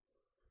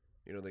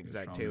 You don't think Yeah,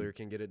 Zach Sean Taylor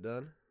can get it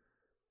done?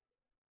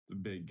 The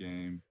big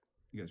game.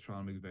 You got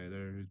Sean McVay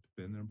there, who's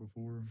been there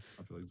before.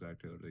 I feel like Zach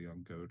Taylor's a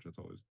young coach. That's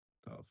always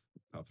tough.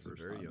 He's a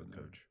very young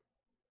coach.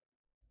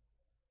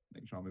 I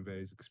think Sean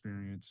McVay's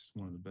experience,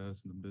 one of the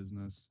best in the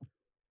business.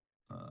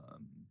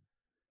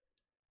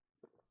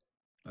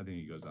 I think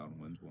he goes out and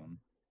wins one.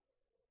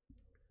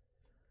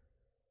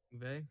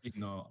 McVay?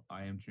 Even though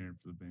I am cheering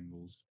for the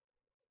Bengals,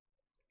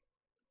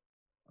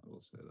 I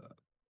will say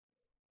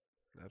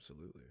that.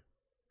 Absolutely.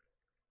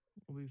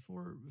 Well,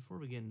 before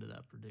we get into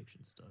that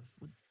prediction stuff,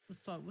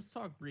 let's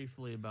talk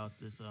briefly about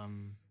this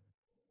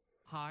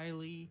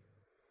highly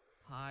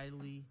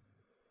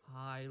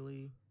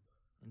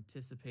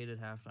anticipated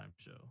halftime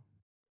show.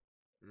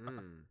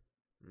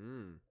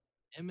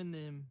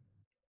 Eminem,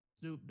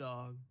 Snoop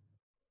Dogg,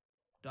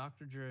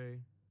 Dr. Dre,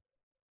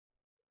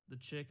 the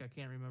chick, I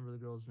can't remember the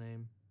girl's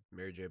name.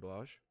 Mary J.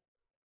 Blige,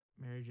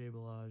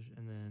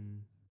 and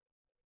then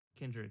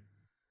Kendrick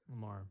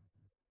Lamar.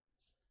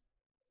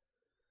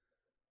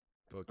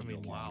 Fuck I you, mean,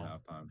 Kendrick. wow.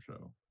 Halftime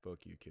show.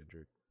 Fuck you,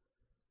 Kendrick.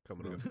 We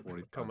got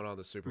 45 Coming on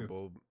the Super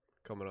Bowl,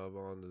 coming up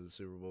onto the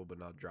Super Bowl, but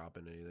not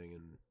dropping anything.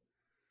 And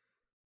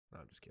no,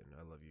 I'm just kidding.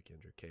 I love you,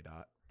 Kendrick. K.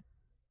 Dot.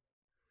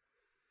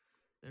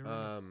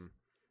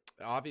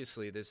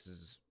 Obviously, this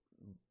is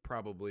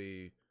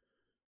probably,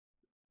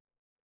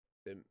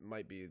 it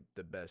might be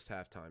the best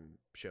halftime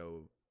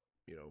show,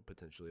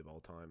 potentially of all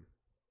time,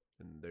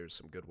 and there's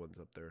some good ones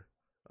up there.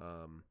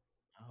 I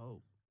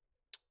hope.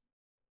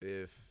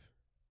 If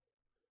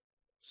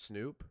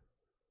Snoop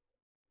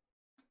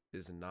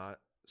is not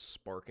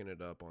sparking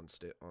it up on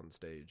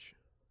stage,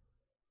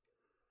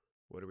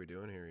 what are we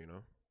doing here?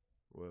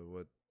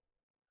 What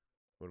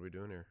are we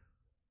doing here?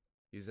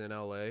 He's in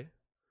LA.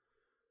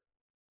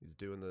 He's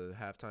doing the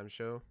halftime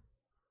show.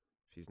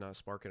 If he's not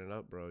sparking it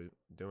up, bro, you're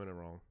doing it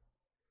wrong.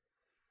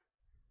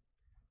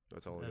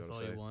 That's all I gotta say. That's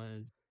all you want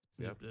is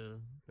Snoop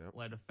to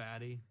light a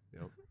fatty.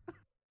 Yep.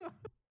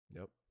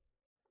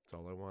 That's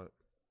all I want.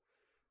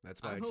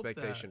 That's my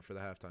expectation for the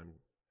halftime.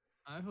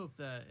 I hope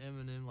that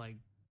Eminem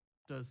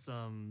does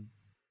some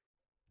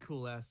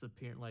cool ass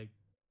appearance,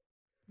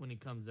 when he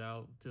comes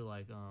out to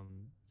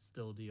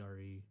Still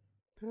DRE.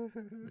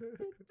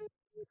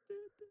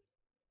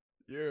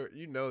 They're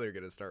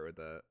gonna start with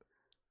that.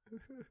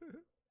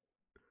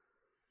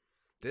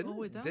 That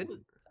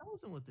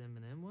wasn't with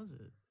Eminem, was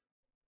it?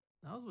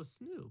 That was with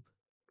Snoop.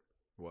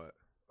 What?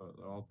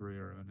 All 3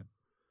 are in it.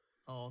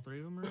 All 3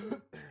 of them are in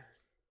it?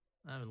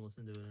 I haven't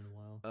listened to it in a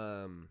while.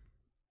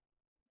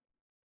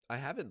 I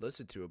haven't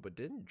listened to it, but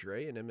didn't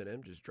Dre and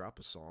Eminem just drop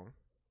a song?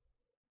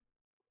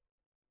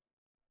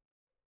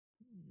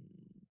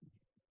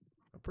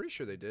 I'm pretty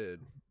sure they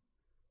did,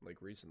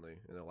 like recently,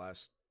 in the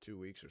last 2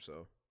 weeks or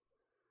so.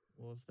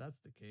 Well, if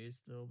that's the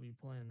case, they'll be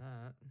playing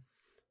that.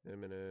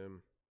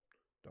 Eminem,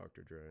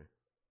 Dr. Dre.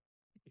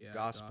 Yeah,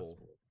 Gospel.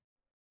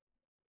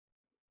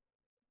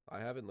 I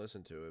haven't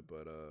listened to it,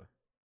 but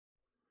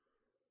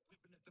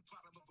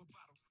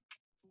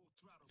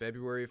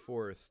February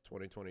 4th,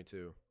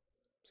 2022.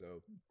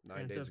 So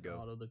 9 days ago.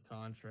 Out of the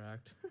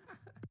contract.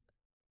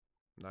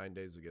 9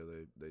 days ago,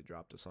 they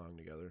dropped a song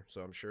together.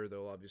 So I'm sure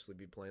they'll obviously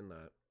be playing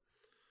that.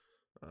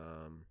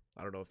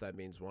 I don't know if that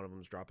means one of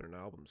them's dropping an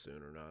album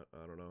soon or not.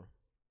 I don't know.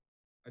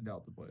 I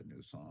doubt they play a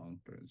new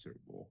song during the Super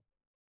Bowl.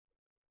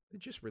 They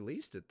just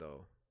released it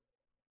though.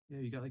 Yeah,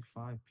 you got like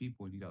 5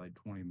 people and you got like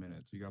 20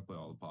 minutes. You got to play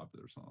all the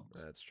popular songs.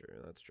 That's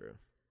true.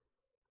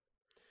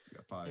 You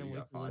got 5. I can't you wait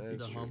got to 5. listen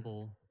to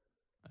Humble.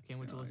 I can't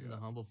wait to Yeah, listen yeah.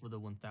 to Humble for the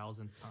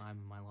 1000th time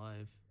in my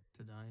life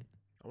tonight.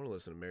 I want to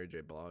listen to Mary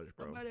J. Blige,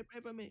 bro. Somebody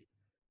pray for me.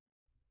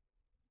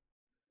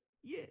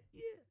 Yeah.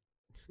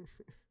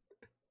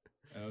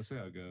 I'll see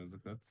how it goes.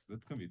 Like, that's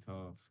gonna be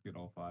tough. Get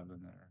all 5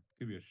 in there.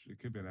 It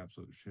could be an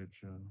absolute shit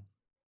show.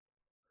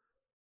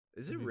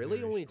 Is it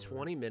really only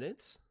 20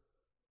 minutes?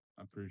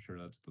 I'm pretty sure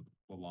that's the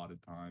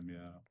allotted time.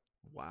 Yeah.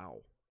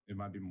 Wow. It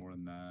might be more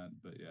than that,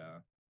 but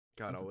yeah.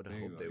 God, That's I would the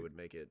thing, hope they like- would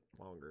make it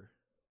longer.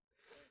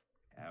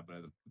 Yeah, but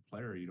as a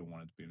player, you don't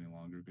want it to be any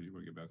longer because you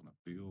want to get back on the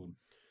field.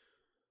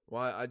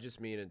 Well, I just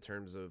mean in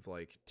terms of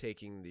like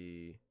taking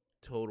the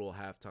total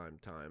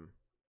halftime time,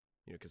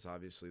 because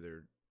obviously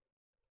they're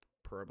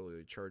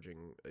probably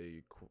charging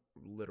a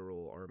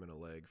literal arm and a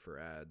leg for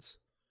ads.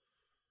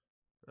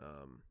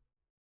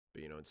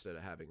 But instead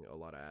of having a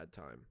lot of ad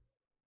time,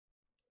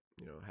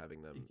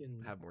 having them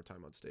have more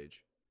time on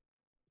stage.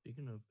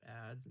 Speaking of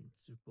ads and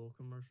Super Bowl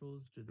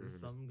commercials, dude, there's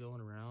something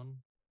going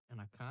around, and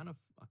I kind of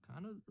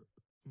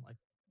like,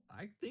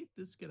 I think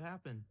this could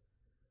happen.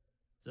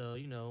 So,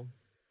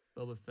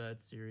 Boba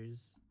Fett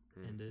series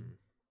ended.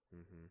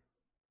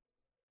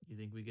 You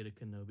think we get a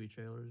Kenobi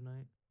trailer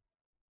tonight?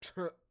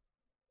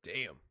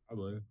 Damn.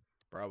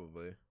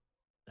 Probably.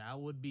 That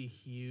would be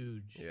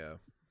huge. Yeah.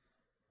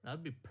 That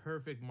would be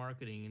perfect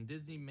marketing, and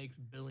Disney makes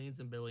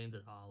billions and billions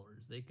of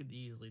dollars. They could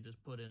easily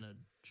just put in a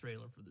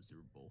trailer for the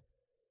Super Bowl.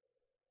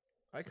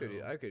 I could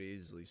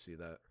easily see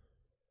that.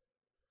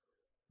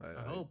 I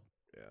hope.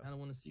 Yeah. I don't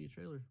want to see a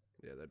trailer.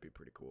 Yeah, that'd be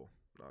pretty cool.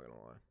 Not gonna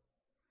lie.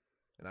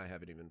 And I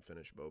haven't even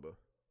finished Boba.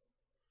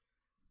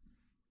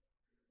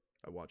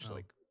 I watched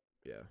like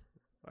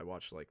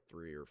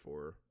 3 or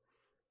 4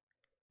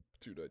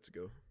 2 nights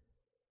ago.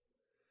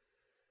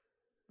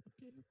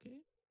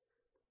 Okay.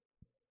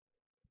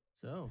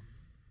 So,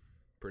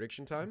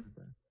 prediction time?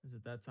 Is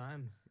it that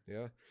time?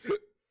 Yeah. A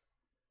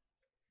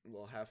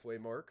little halfway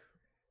mark.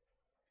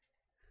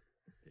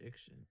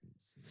 Predictions.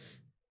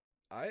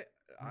 I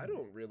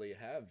don't really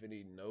have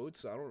any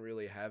notes. I don't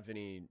really have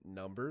any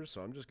numbers,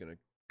 so I'm just gonna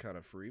kind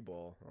of free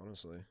ball,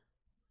 honestly.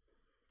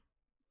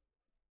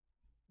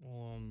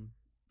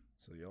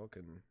 So y'all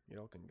can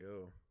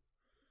go.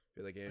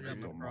 Feel like Andrew. I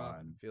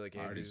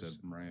already said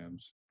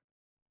Rams.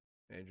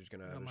 Andrew's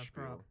gonna have a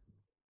spiel. Prop.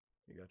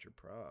 You got your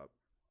prop.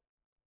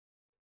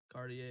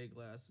 Cartier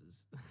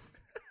glasses.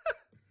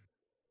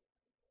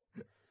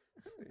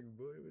 Hey,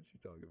 boy, what you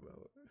talking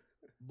about?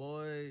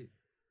 Boy,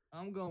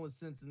 I'm going with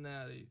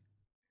Cincinnati.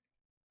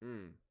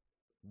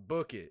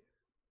 Book it.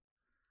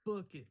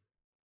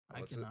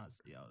 I cannot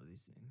see out of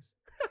these things.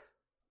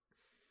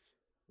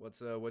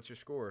 What's your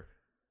score?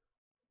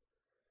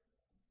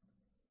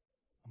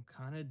 I'm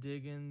kind of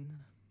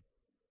digging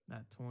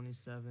that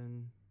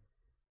 27-17.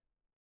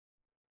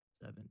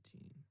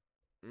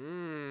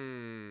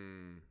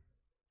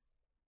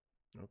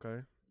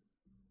 Okay.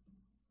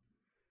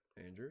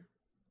 Andrew?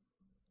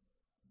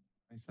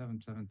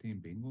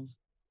 27-17 Bengals?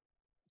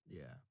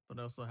 Yeah, but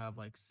I also have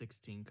like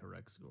 16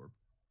 correct score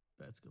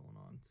bets going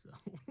on, so.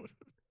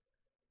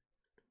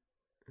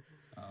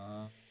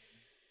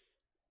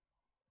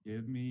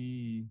 Give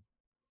me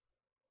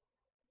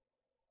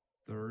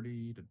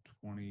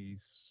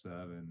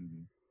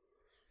 30-27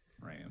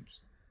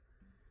 Rams.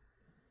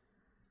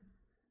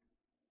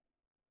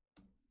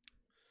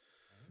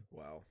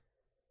 Wow.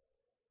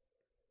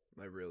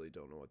 I really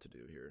don't know what to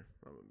do here.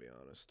 I'm gonna be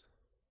honest.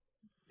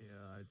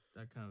 Yeah,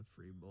 I kind of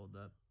freeballed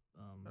that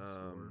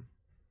score.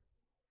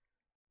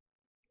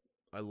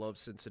 I love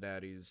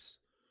Cincinnati's.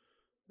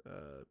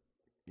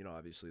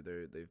 Obviously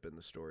they've been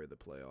the story of the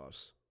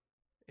playoffs,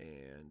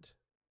 and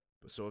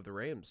so have the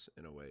Rams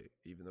in a way.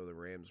 Even though the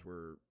Rams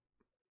were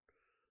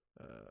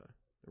a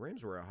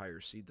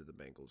higher seed than the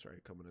Bengals,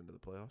 right, coming into the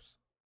playoffs.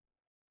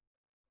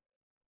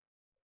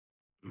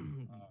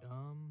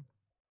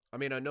 I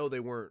mean, I know they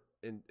weren't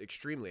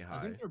extremely high.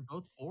 I think they're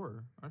both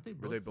 4. Aren't they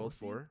both? Were they both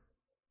 4?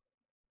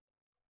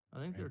 I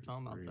think they were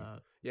talking about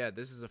that. Yeah,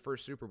 this is the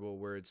first Super Bowl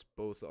where it's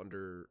both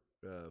under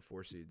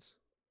 4 seeds.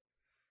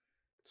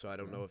 So I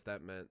don't know if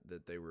that meant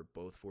that they were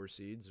both 4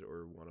 seeds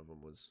or one of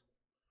them was.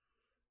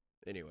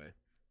 Anyway,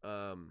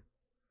 um,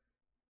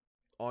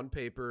 on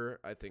paper,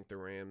 I think the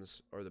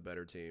Rams are the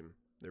better team.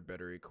 They're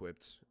better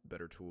equipped,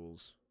 better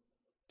tools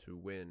to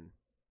win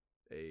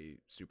a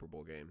Super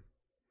Bowl game.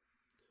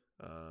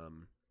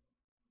 Um,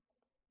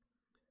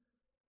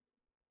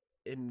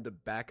 in the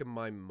back of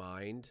my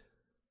mind,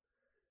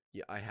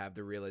 yeah, I have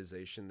the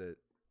realization that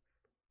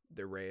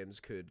the Rams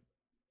could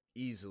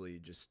easily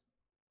just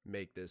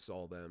make this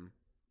all them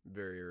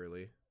very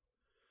early.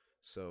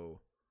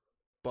 So,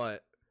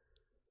 but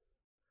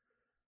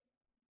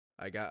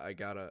I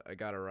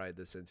gotta ride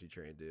the Cincy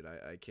train, dude.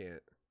 I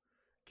can't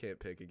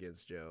pick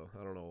against Joe.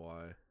 I don't know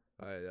why.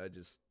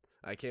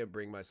 I can't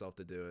bring myself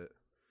to do it.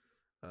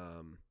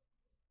 Um,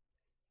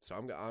 so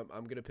I'm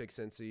gonna pick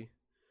Cincy.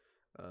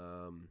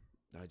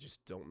 I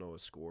just don't know a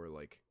score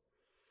like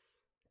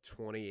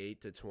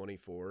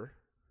 28-24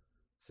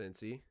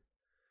 Cincy.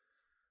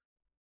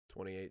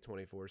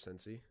 28-24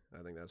 Cincy.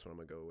 I think that's what I'm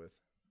gonna go with.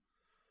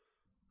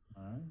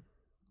 All right.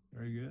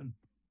 Very good.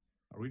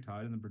 Are we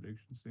tied in the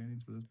prediction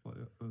standings for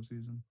this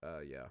postseason?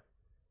 Yeah.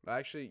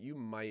 Actually, you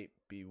might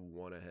be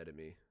one ahead of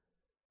me.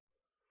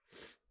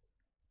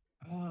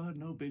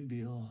 No big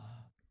deal.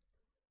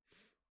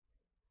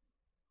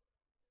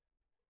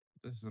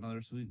 This is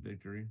another sweet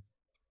victory.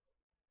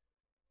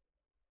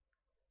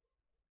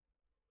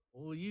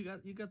 Well, you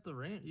got the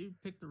Rams. You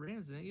picked the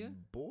Rams, didn't you?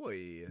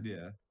 Boy.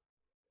 Yeah.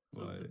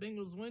 So if the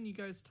Bengals win, you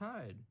guys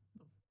tied.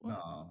 What?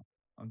 No,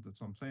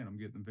 that's what I'm saying. I'm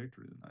getting the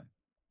victory tonight.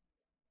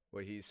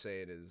 What he's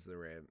saying is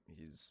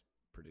he's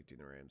predicting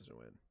the Rams to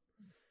win.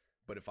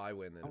 But if I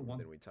win,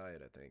 then we tie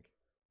it, I think.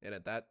 And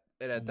at that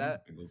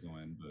Bengals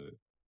win, but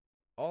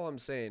all I'm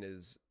saying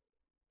is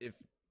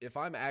if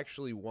I'm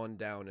actually one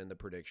down in the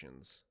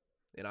predictions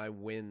and I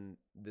win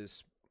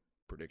this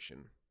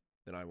prediction,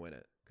 then I win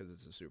it because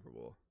it's a Super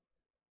Bowl.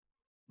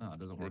 No, it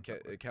doesn't work.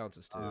 It counts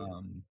as two.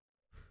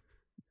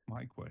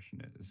 My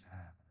question is,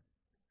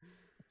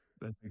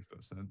 that makes no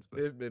sense. But,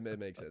 it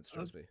makes sense.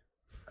 Trust me.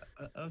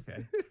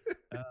 Okay.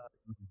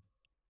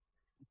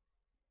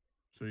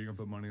 So you're gonna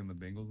put money on the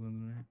Bengals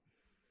in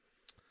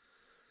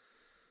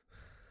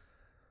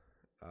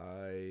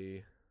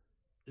tonight?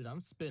 Dude,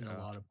 I'm spitting a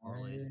lot of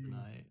parlays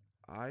tonight.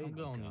 I'm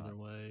going either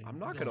way. I'm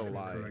not gonna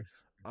lie.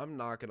 I'm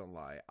not gonna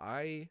lie.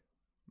 I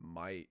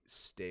might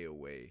stay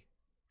away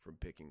from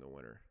picking the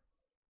winner.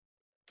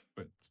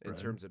 But in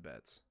terms of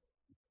bets,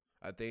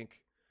 I think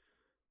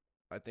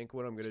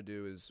what I'm gonna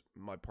do is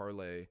my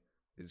parlay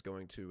is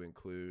going to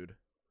include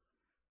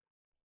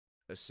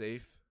a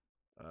safe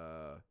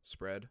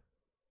spread,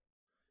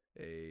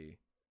 a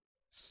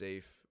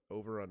safe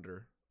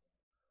over/under,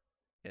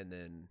 and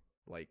then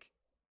like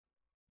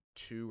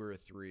 2 or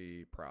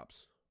 3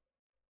 props.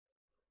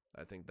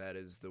 I think that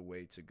is the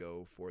way to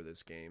go for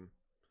this game.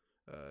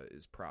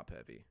 Is prop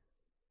heavy.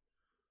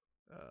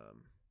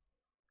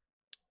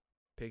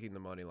 Picking the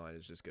money line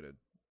is just gonna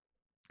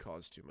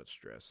cause too much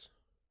stress.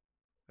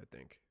 I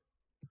think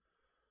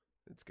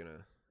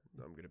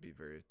I'm gonna be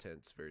very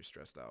tense, very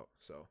stressed out.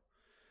 So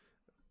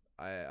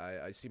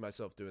I see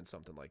myself doing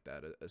something like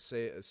that. A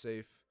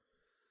safe.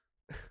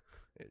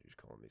 Andrew's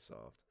calling me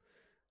soft.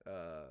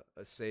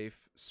 A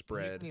safe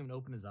spread. He can't even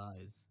open his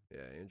eyes.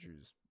 Yeah,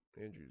 Andrew's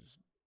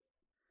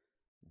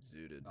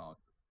zooted.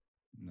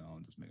 No,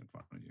 I'm just making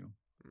fun of you.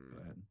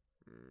 Go ahead.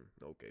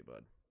 Okay,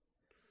 bud.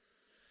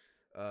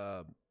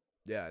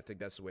 Yeah, I think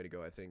that's the way to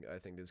go. I think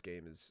this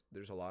game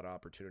there's a lot of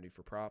opportunity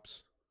for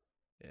props,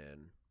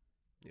 and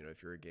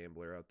if you're a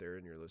gambler out there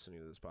and you're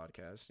listening to this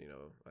podcast,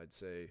 I'd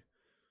say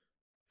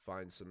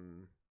find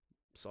some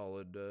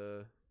solid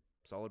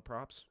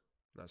props.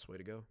 That's the way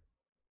to go.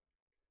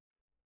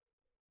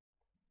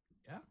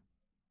 Yeah.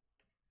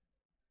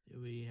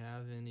 Do we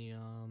have any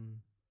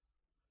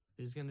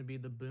who's gonna be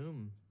the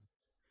boom?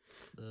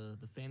 The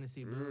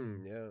fantasy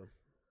boom. Yeah.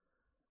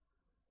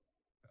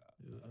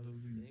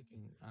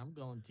 I'm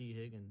going T.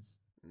 Higgins.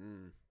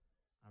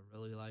 I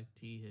really like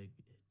T.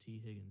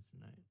 Higgins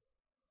tonight.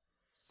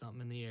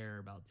 Something in the air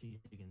about T.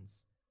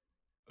 Higgins.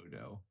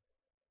 Odell.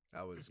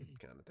 I was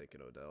kind of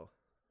thinking Odell.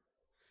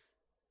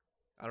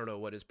 I don't know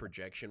what his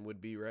projection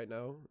would be right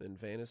now in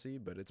fantasy,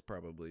 but it's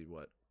probably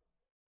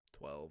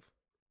 12,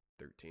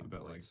 13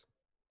 points. Like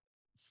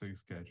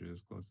 6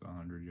 catches, close to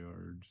 100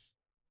 yards,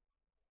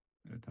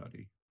 and a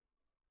tutty.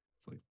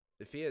 It's like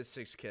if he has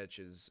 6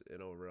 catches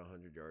and over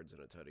 100 yards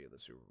and a tutty in the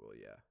Super Bowl,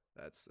 yeah,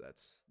 that's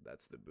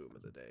the boom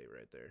of the day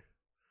right there.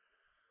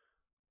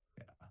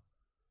 Yeah.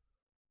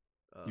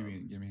 Give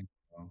me.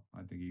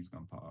 I think he's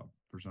gonna pop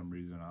for some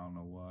reason. I don't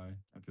know why.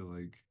 I feel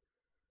like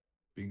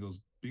Bengals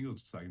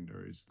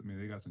secondaries. I mean,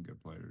 they got some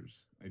good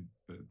players,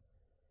 but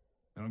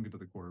they don't get to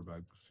the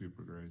quarterback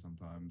super great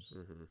sometimes.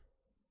 Mm-hmm.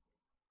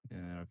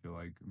 And I feel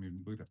like,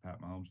 look at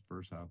Pat Mahomes'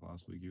 first half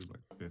last week. He was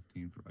like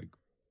 15 for like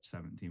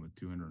 17 with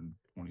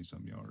 220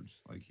 some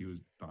yards. Like he was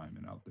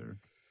diamond out there.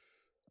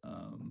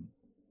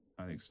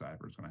 I think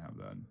Stafford's gonna have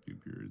that in a few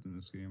periods in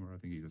this game, or I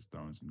think he's just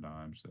throwing some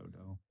dimes. So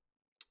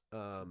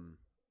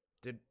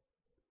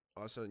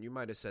Austin, you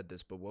might have said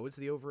this, but what was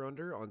the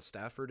over/under on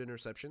Stafford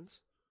interceptions?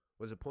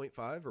 Was it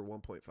 0.5 or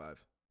 1.5?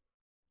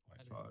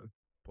 0.5.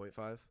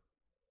 0.5?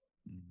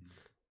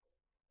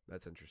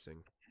 That's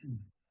interesting.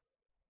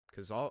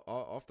 Because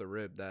off the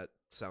rib, that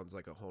sounds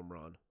like a home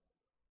run.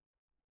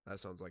 That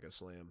sounds like a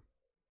slam.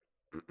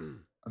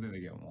 I think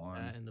they get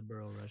one. That and the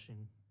Burrow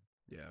rushing.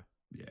 Yeah.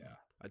 Yeah.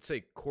 I'd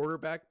say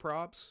quarterback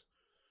props.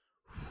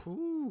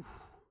 Whew.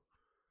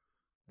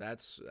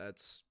 That's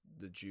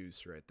the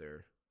juice right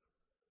there.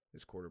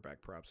 Is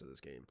quarterback props of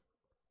this game.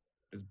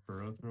 Does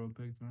Burrow throw a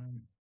pick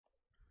tonight?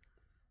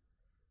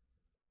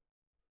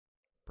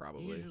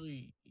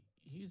 Probably.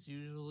 He's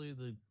usually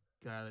the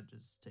guy that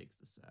just takes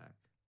the sack.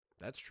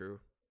 That's true.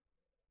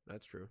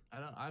 That's true.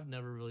 I've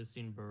never really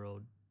seen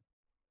Burrow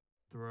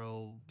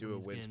Do a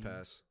wince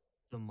pass,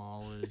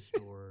 demolished,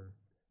 or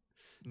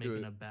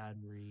making a bad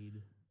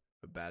read,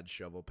 a bad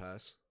shovel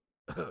pass.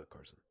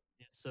 Carson.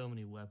 He has so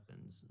many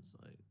weapons. It's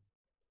like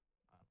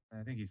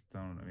I think he's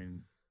thrown. I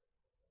mean,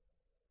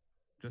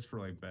 just for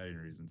like betting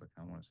reasons, I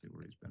kind of want to see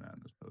where he's been at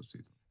in this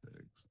postseason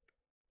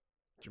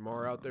picks.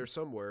 Jamar out there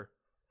somewhere.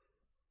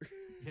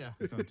 Yeah,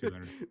 he's on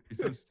 200. He's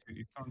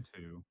on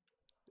 2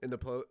 in the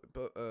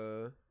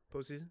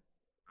postseason.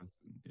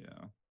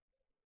 Yeah,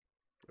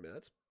 I mean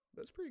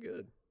that's pretty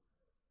good.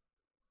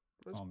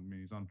 I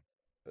mean, he's on.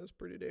 That's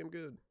pretty damn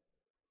good.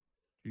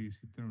 Jeez,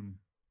 he threw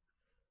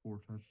 4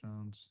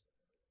 touchdowns.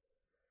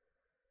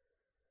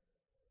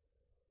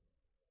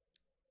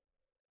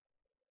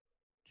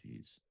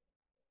 Jeez.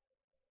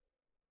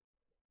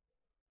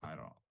 I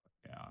don't.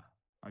 Yeah,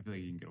 I feel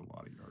like you can get a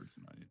lot of yards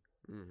tonight.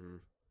 Mm-hmm.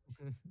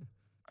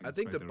 I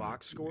think the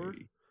box score.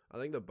 I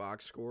think the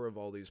box score of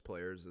all these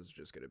players is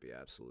just going to be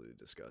absolutely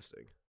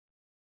disgusting.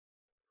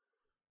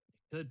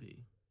 It could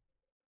be.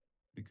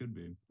 It could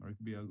be, or it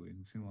could be ugly.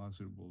 We've seen a lot of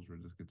Super Bowls where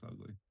it just gets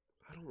ugly.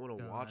 I don't want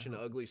to watch an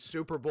ugly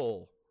Super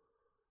Bowl.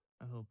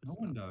 I hope no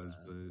one does,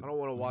 but I don't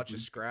want to watch a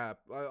scrap.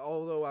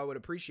 Although I would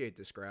appreciate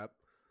the scrap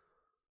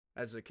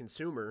as a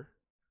consumer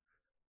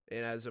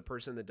and as a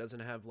person that doesn't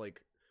have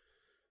like,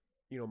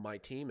 my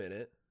team in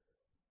it.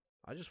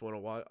 I just want to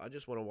watch. I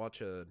just want to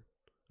watch a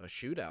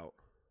shootout.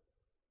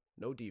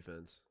 No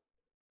defense.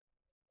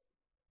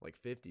 Like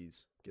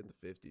 50s. Get in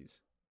the 50s.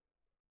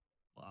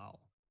 Wow.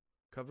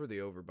 Cover the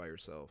over by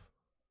yourself.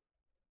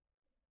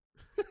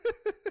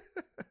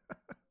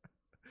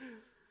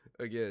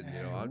 Again,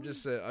 I'm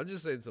just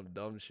saying some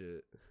dumb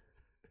shit.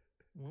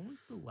 When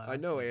was the last? I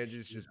know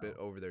Andrew's just been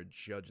over there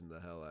judging the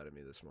hell out of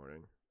me this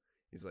morning.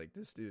 He's like,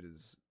 this dude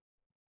is.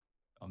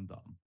 I'm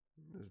dumb.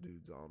 This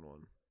dude's on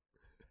one.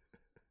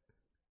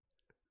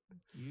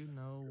 Do you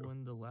know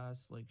when the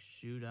last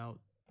shootout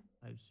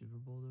type Super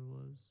Bowl there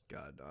was?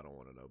 God, I don't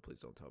want to know. Please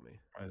don't tell me.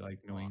 I like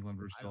New England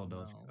versus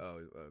Philadelphia. Oh,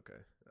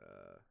 okay.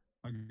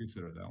 I could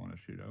consider that one a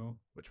shootout.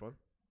 Which one?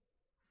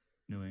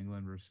 New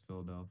England versus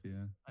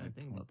Philadelphia. I didn't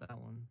think about that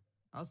one.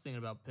 I was thinking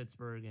about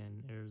Pittsburgh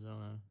and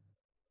Arizona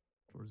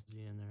towards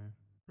the end there.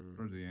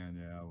 Towards the end,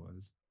 yeah, I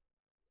was.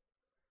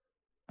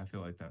 I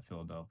feel like that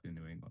Philadelphia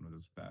New England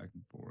was back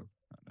and forth,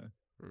 kind of.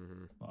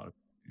 A lot of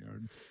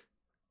yards.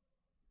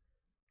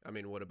 I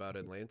mean, what about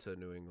Atlanta,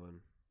 New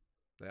England?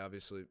 They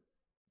obviously,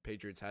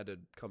 Patriots had to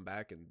come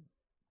back and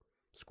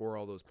score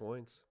all those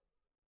points.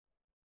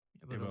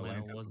 Yeah, but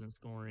Atlanta wasn't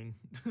scoring.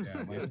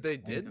 Yeah, they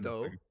did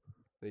though.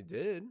 They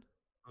did.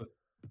 But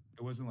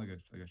it wasn't like a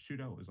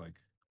shootout. It was like,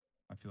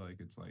 I feel like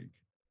it's like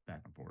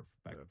back and forth,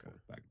 back and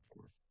forth, back and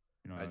forth.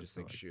 I just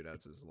think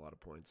shootouts is a lot of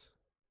points.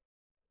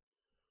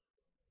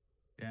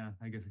 Yeah,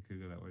 I guess it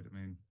could go that way. I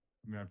mean,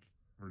 I've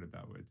heard it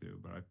that way too,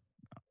 but I don't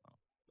know.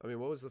 I mean,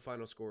 what was the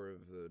final score of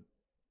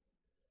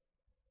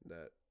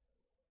that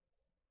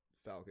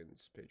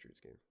Falcons Patriots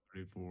game?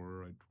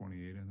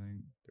 34-28, I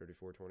think.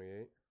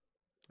 34-28.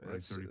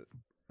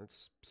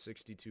 That's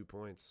 62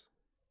 points.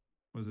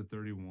 Was it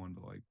 31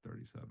 to 37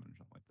 or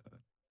something like that?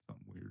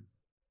 Something weird.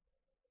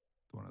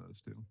 It's one of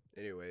those two.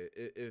 Anyway,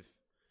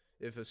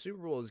 if a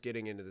Super Bowl is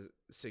getting into the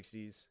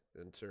 60s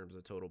in terms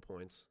of total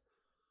points,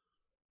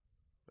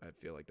 I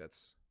feel like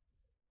that's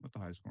a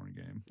high scoring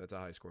game. That's a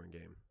high scoring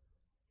game.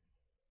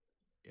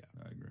 Yeah,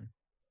 I agree.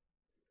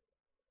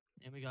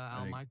 And we got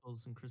Al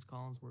Michaels and Chris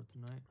Collinsworth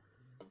tonight.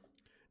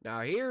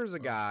 Now here's a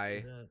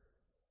guy.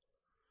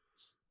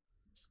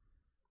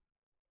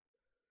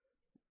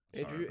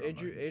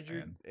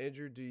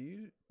 Andrew, do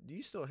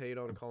you still hate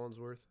on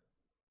Collinsworth?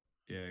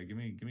 Yeah, give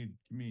me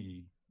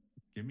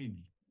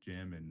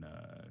Jim and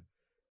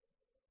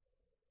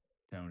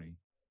Tony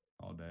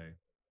all day.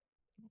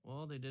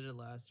 Well, they did it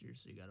last year,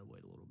 so you gotta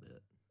wait a little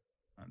bit.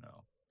 I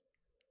know,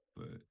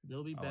 but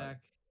they'll be back.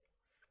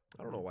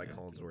 I don't know why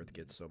Collinsworth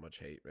gets so much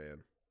hate,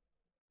 man.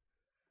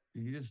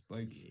 He just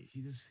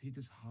he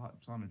just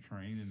hops on a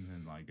train and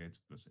then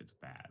it's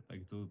bad.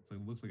 Like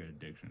it looks like an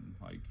addiction.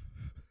 Like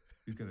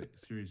he's got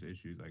serious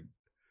issues. Like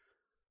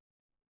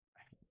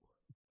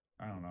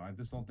I don't know. I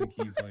just don't think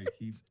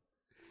he's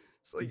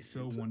he's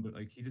so one.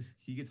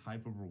 He gets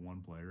hype over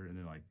one player and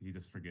then he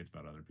just forgets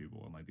about other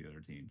people and the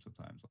other team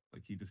sometimes.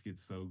 Like he just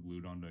gets so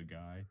glued onto a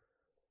guy.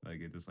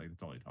 It's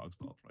that's all he talks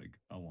about for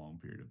a long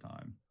period of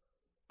time.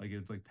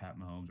 It's like Pat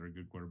Mahomes or a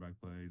good quarterback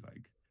plays.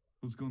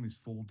 Let's go in these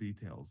full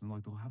details and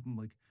they'll have them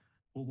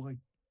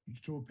you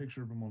show a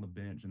picture of him on the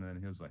bench, and then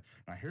he was like,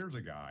 "Now here's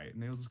a guy,"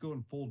 and they'll just go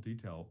in full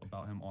detail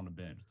about him on the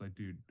bench. It's like,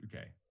 dude,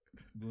 okay,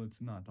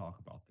 let's not talk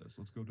about this.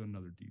 Let's go to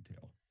another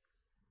detail.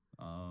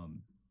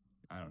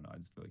 I don't know. I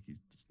just feel like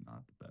he's just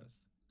not the best.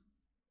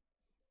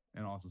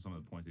 And also, some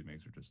of the points he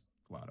makes are just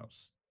flat out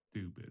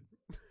stupid.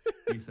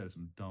 He said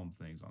some dumb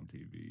things on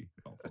TV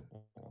about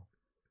football.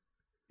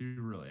 He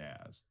really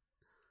has.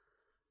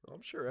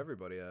 I'm sure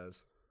everybody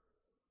has.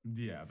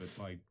 Yeah, but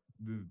like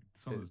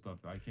some of the stuff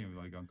I can't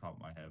like on top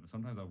of my head. But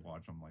sometimes I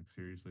watch. I'm like,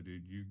 seriously,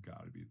 dude, you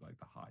got to be like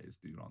the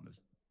highest dude on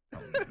this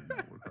television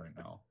network right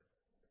now.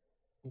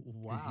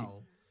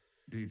 Wow,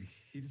 dude,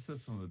 he just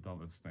says some of the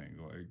dumbest things.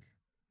 Like,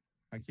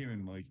 I can't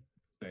even like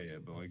say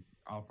it, but like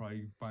I'll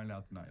probably find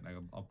out tonight,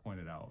 and I'll point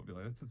it out. I'll be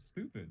like, that's just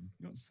stupid.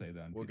 You don't say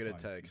that. We'll get a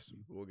text.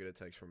 We'll get a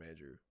text from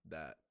Andrew.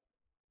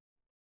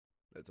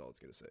 That's all it's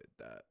gonna say.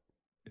 That.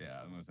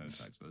 Yeah, I'm gonna send a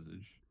text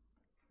message.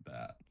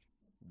 That.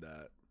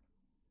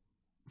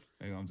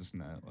 Hey, I'm just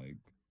not like,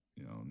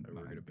 you know,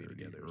 we're gonna be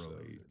together.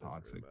 Early so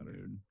toxic really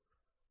dude.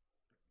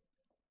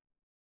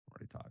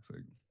 Already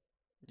toxic.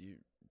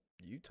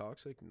 You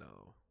toxic?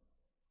 No.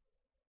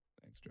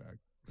 Thanks, Jack.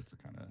 It's a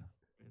kind of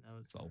that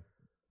was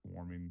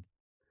self-warming,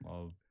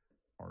 love,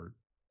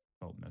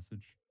 heartfelt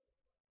message.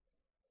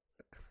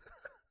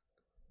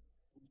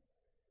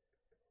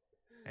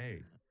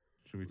 Hey,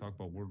 should we talk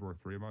about World War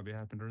III might be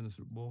happening during the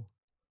Super Bowl?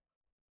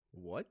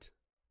 What?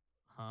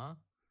 Huh?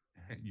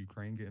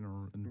 Ukraine getting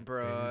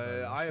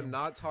Bruh, I am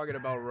not talking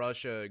about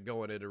Russia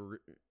going into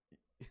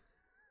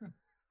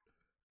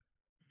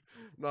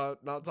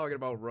not talking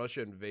about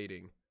Russia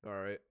invading. All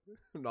right,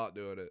 I'm not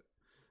doing it.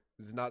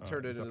 It's not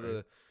turned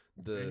into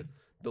the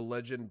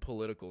legend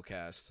political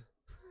cast.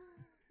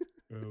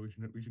 We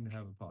should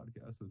have a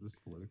podcast that's just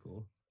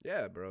political.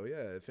 Yeah, bro.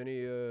 Yeah, if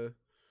any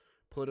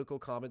political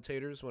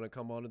commentators want to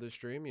come onto the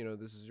stream, you know,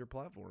 this is your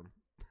platform.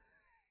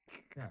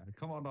 Yeah,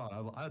 come on.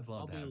 I'd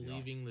love to have you. I'll be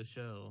leaving the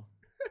show.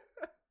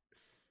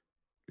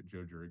 Get Joe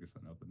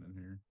Jurgensen up and in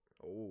here.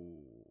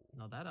 Oh.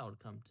 Now that I would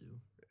come to.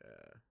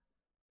 Yeah.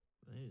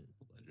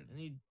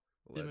 Any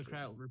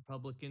Democrat,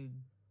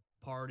 Republican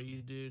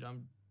party, dude,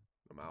 I'm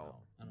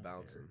out. I'm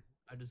bouncing. Care.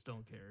 I just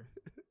don't care.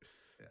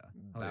 Yeah.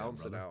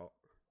 Bouncing out.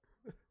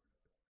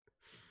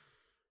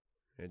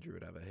 Andrew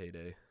would have a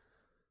heyday.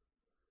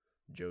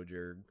 Joe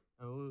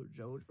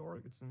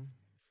Jorgensen.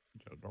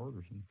 Joe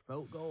Jorgensen.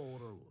 Vote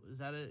gold, or is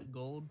that it?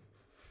 Gold?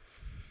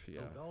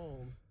 Yeah. Vote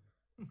gold.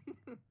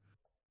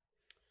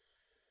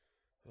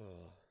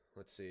 Oh,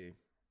 let's see.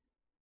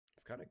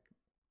 I've kind of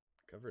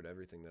covered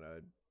everything that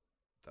I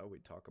thought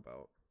we'd talk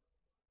about.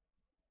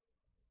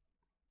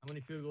 How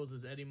many field goals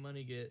does Eddie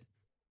Money get?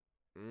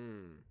 I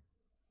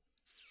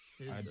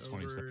had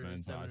 27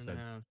 until I said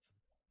 7.5.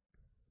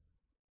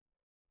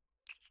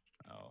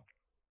 Oh.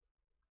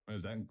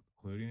 Is that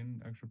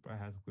including extra? It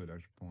has to include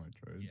extra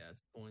points, right? Yeah,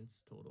 it's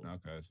points total.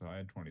 Okay, so I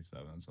had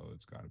 27, so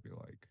it's got to be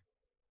like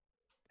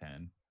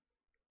 10.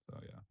 So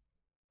yeah.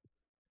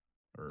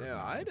 Or,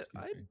 yeah,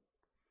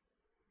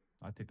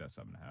 I'd take that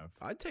 7.5.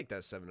 I'd take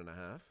that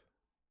 7.5.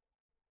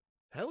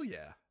 Hell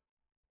yeah!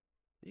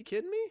 You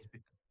kidding me? I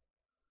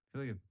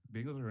feel like if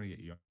Bengals are going to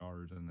get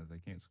yards and if they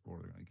can't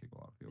score, they're going to kick a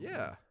lot of field goals.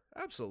 Yeah,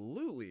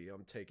 absolutely.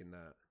 I'm taking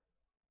that.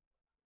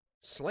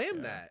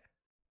 Slam that.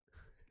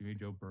 Give me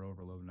Joe Burrow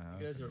over 11.5.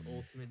 You guys are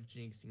ultimate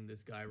jinxing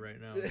this guy right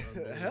now.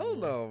 Hell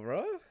no,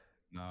 bro.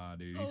 Nah,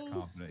 dude, he's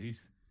confident.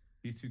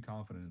 He's too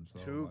confident in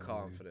himself. Too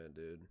confident,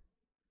 dude.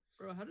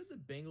 Bro, how did the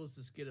Bengals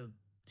just get a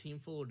team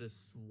full of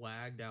just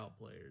swagged out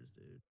players,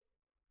 dude?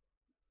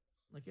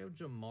 Like you have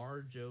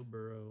Jamar, Joe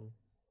Burrow,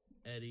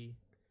 Eddie.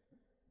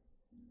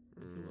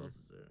 Who else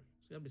is there?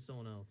 There's got to be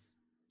someone else.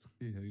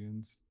 T.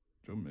 Higgins,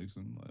 Joe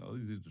Mixon. Like, all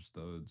these dudes are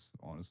studs,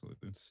 honestly.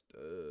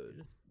 Stud.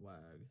 Just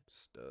swag.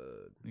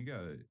 Stud.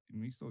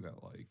 You still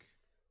got like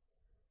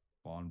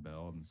Von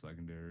Bell in the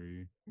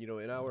secondary. You know,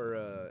 in our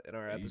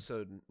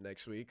episode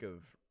next week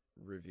of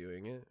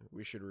reviewing it,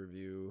 we should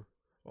review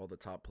all the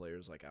top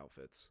players like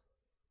outfits.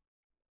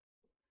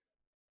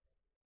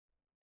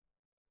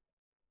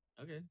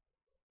 Okay.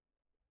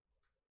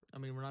 I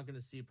mean, we're not going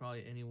to see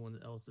probably anyone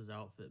else's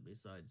outfit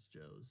besides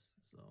Joe's,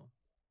 so.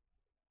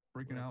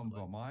 Freaking out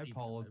about my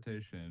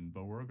politician,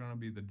 but we're going to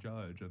be the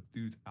judge of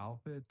dudes'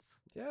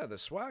 outfits. Yeah, the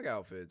swag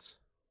outfits.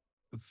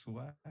 The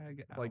swag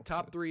outfits. Like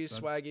top 3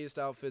 swaggiest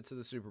outfits of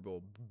the Super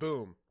Bowl.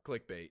 Boom.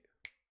 Clickbait.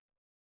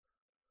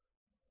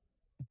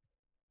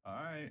 All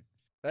right.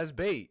 That's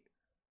bait.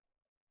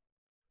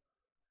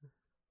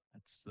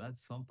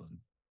 That's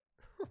something.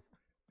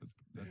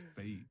 That's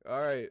bait. All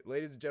right,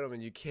 ladies and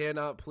gentlemen, you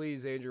cannot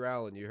please Andrew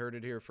Allen. You heard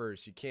it here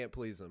first. You can't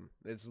please him.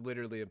 It's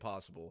literally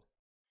impossible.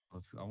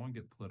 I want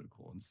to get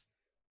political.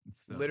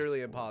 Instead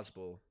literally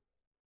impossible.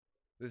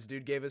 This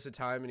dude gave us a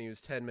time and he was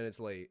 10 minutes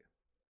late.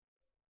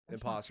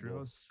 That's impossible.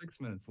 I was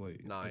 6 minutes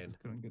late. 9. I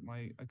couldn't get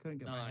my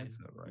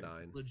headset right.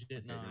 9.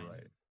 Legit 9.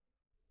 Right.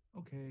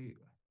 Okay.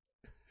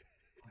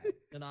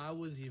 And I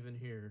was even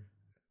here.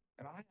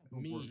 And I had to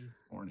work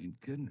this morning.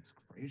 Goodness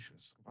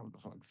gracious. I was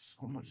like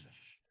so much shit,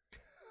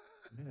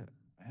 man.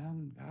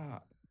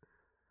 God.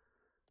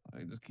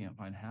 just can't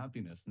find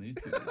happiness in these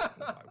two. Blah,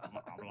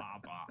 blah,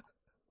 blah.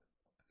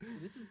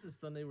 This is the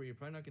Sunday where you're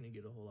probably not going to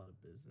get a whole lot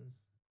of business.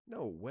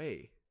 No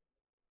way.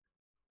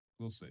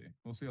 We'll see.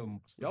 We'll see.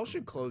 How Y'all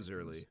should close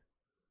early.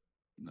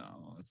 No,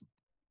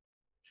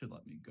 should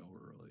let me go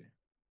early.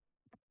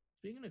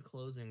 Speaking of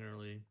closing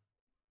early,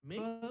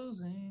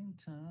 closing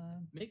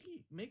time.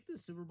 Make the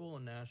Super Bowl a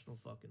national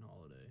fucking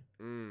holiday.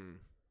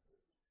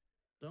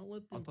 Don't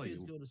let them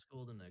kids go to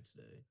school the next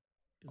day.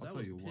 Because I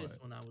was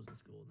pissed when I was in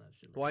school and that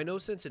shit. Well, I know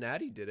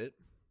Cincinnati did it.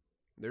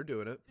 They're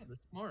doing it. Yeah, they're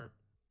smart.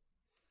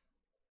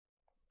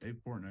 Dave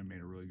Portnoy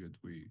made a really good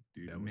tweet,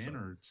 dude. Yeah, men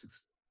are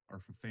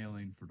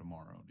failing for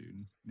tomorrow,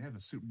 dude. They have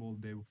a Super Bowl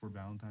the day before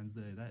Valentine's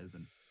Day. That is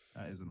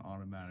an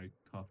automatic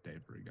tough day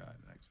for a guy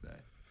the next day.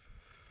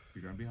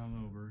 You're gonna be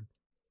hungover,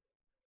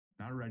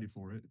 not ready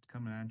for it. It's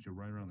coming at you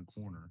right around the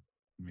corner.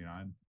 I mean,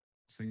 I'm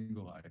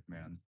single life,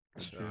 man.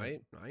 I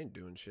ain't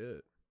doing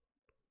shit.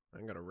 I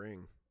ain't got a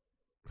ring.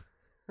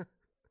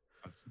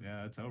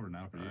 It's over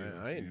now for you.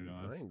 I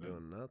ain't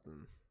doing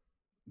nothing.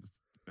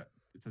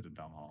 It's such a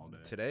dumb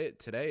holiday.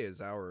 Today is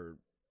our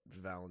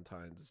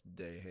Valentine's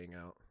Day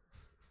hangout.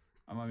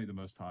 I might be the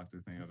most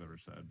toxic thing I've ever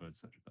said, but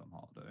it's such a dumb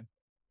holiday.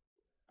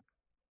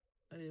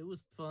 It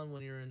was fun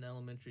when you were in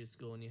elementary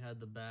school and you had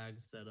the bag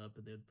set up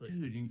and they'd put.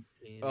 Dude,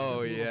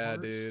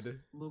 dude.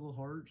 Little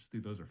hearts,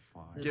 dude. Those are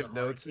fine.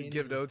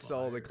 Give notes to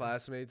all the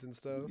classmates and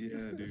stuff.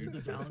 Yeah, dude.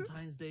 The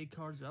Valentine's Day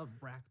cards, I would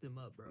rack them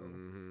up, bro.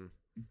 Mm-hmm.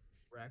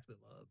 Rack them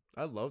up.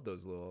 I love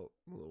those little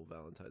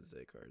Valentine's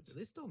Day cards. Do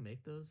they still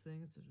make those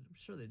things? I'm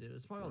sure they do.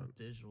 It's probably all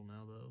digital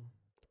now, though.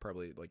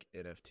 Probably like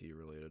NFT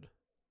related.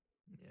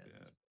 Yeah.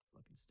 It's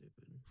fucking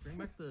stupid. Bring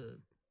back the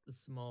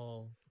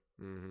small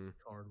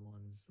card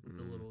ones with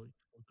the little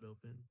flip it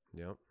open.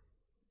 Yep.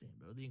 Damn,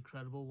 bro, the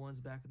Incredible ones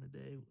back in the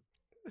day.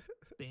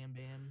 Bam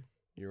Bam.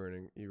 You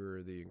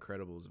were the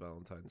Incredibles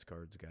Valentine's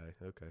cards guy.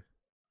 Okay.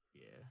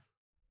 Yeah.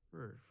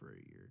 For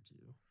a year or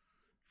two.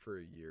 For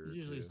a year. There's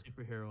usually a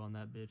superhero on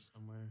that bitch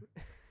somewhere.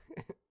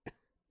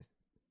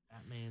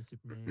 Batman,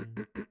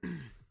 Superman.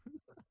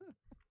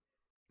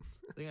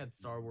 I think I had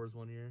Star Wars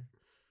one year.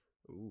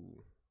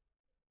 Ooh.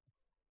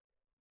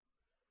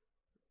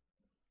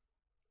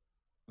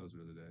 Those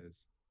were the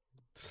days.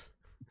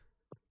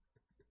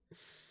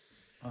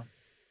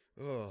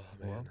 Oh,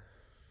 man. Well,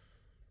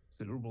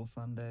 Super Bowl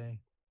Sunday.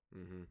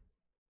 Mm-hmm.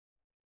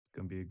 It's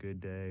going to be a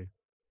good day.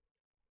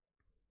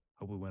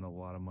 Hope we win a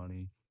lot of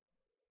money.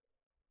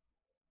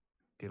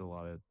 Get a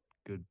lot of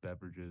good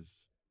beverages,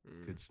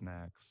 good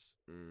snacks,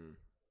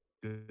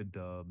 good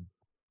dub,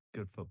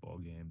 good football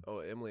game. Oh,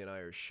 Emily and I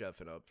are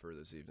chefing up for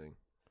this evening.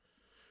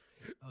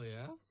 Oh,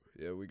 yeah?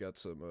 Yeah, we got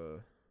some,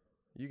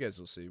 you guys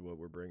will see what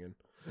we're bringing.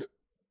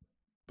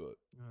 But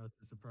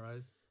it's a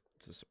surprise.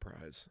 It's a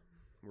surprise.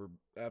 We're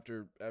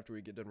after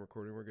we get done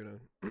recording, we're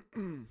gonna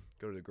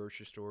go to the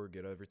grocery store,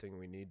 get everything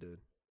we need to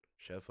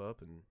chef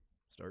up, and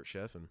start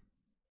chefing.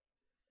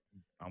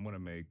 I'm gonna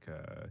make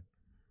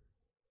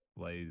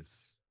Lay's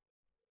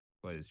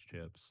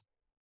chips.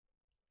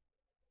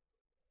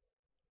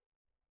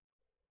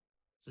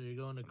 So you're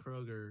going to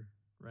Kroger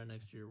right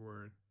next to your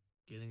work,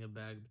 getting a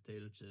bag of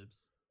potato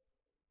chips.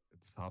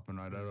 It's hopping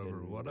right out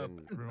over. What up,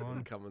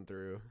 everyone? Coming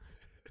through.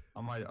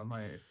 I might.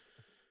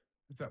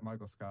 It's that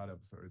Michael Scott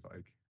episode. He's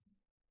like,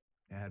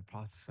 I had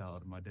pasta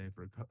salad in my day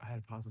I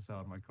had pasta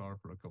salad in my car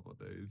for a couple of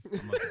days.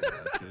 I'm not gonna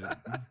do that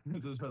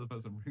shit. Just for the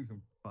person bring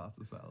some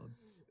pasta salad.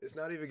 It's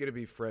not even gonna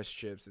be fresh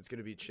chips. It's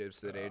gonna be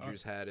chips that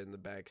Andrew's had in the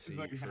back seat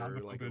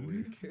for like a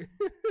week.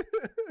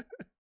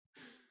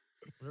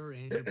 Whatever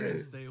Andrew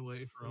can stay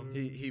away from.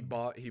 He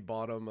bought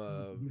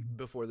them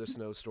before the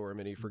snowstorm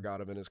and he forgot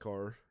them in his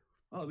car.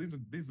 Oh, these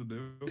will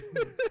do.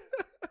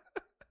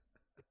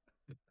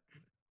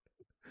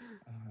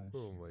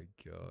 Oh my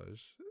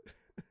gosh.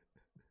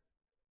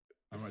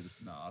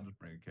 I'll just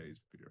bring a case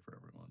of beer for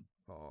everyone.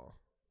 Oh,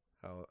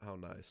 how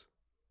nice.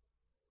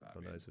 How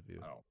nice of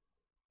you.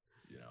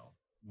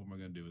 What am I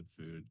going to do with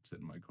food? Sit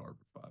in my car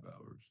for 5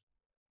 hours.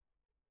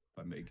 If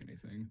I make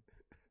anything.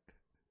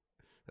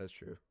 That's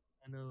true.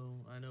 I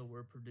know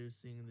we're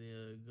producing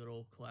the good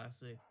old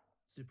classic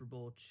Super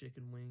Bowl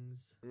chicken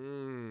wings. I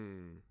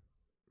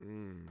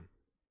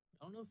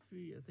don't know if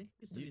I think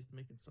he said he's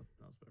making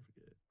something else, but I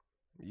forget.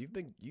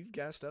 You've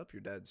gassed up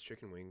your dad's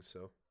chicken wings,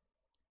 so.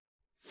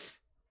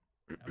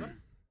 Have I?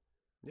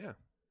 Yeah.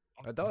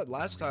 I thought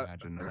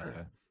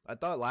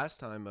last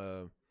time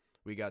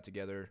we got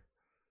together,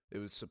 it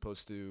was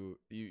supposed to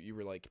you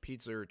were like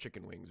pizza or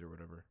chicken wings or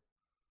whatever.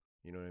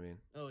 You know what I mean?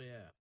 Oh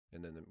yeah.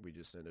 And then we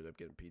just ended up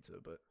getting pizza,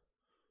 but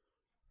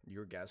you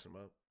were gassing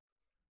them up.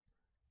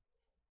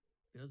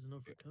 He doesn't know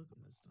if we cook them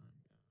this time.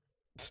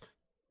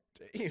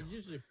 Damn.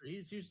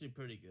 He's usually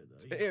pretty good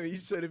though. Damn, he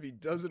said if he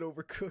doesn't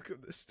overcook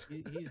them this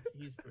time.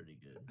 He's pretty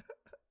good.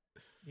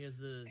 He has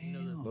the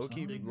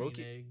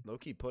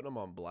low-key putting him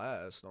on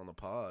blast on the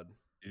pod.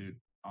 Dude,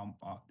 I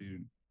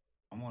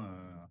want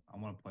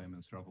to play him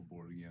in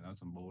shuffleboard again. That's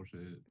some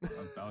bullshit.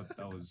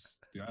 that was,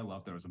 dude. I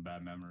left there with some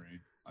bad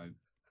memory. I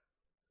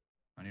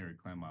need to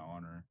reclaim my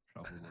honor.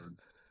 Shuffleboard.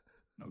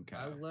 No I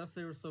cap. left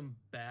there with some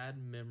bad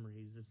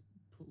memories. Just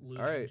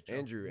losing All right,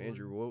 shuffleboard.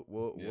 Andrew,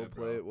 we'll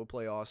play bro. we'll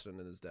play Austin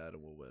and his dad,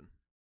 and we'll win.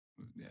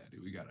 Yeah,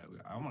 dude, we gotta.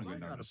 I want to I go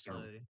down gotta to start.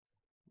 play.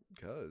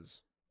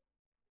 Cause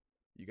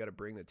you got to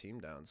bring the team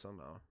down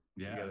somehow.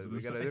 Yeah,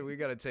 we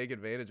gotta take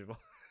advantage of.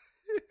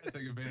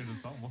 take advantage of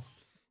someone.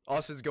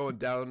 Austin's going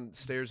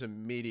downstairs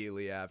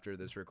immediately after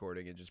this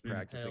recording and just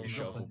practicing Hell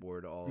no.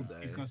 shuffleboard all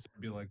day. He's gonna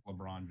be like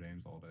LeBron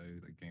James all day,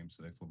 like Game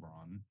 6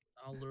 LeBron.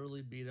 I'll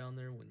literally be down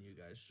there when you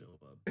guys show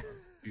up.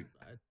 You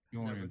I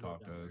won't never even go talk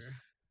to down us.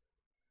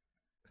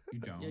 there. You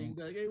don't. Yeah, you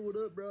be like, hey, what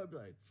up, bro? I'd be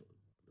like,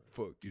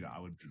 Fuck, Dude, I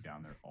would be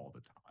down there all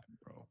the time,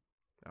 bro.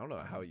 I don't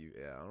know how you.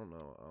 Yeah, I don't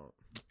know.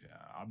 Yeah,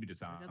 I'll be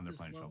just I down got there this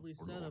playing lovely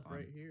shuffleboard the whole setup time.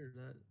 right here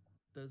that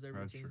does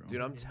everything. true.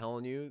 Dude, I'm for me.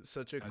 telling you,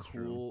 such a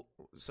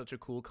That's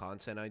cool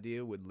content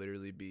idea would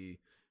literally be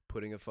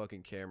putting a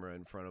fucking camera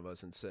in front of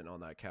us and sitting on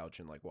that couch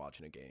and like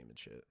watching a game and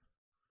shit.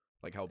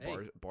 Like how Hey.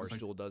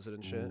 Barstool does it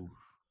and shit.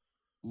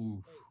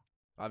 Ooh.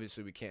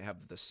 Obviously, we can't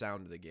have the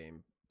sound of the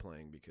game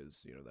playing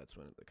because that's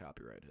when the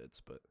copyright hits.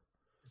 But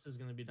This is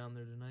gonna be down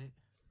there tonight.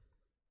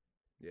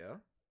 yeah,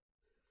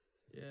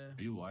 Yeah.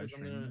 Are you live 'cause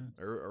I'm streaming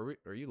gonna- it?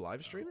 are you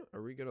live streaming?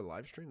 Are we gonna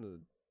live stream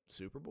the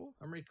Super Bowl?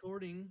 I'm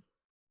recording.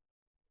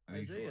 I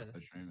think you should Isaiah.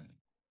 live stream it.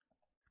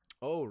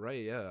 Oh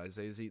right, yeah.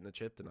 Isaiah's eating the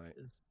chip tonight,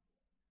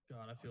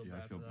 God, I feel yeah, I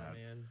bad feel for that bad.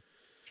 man.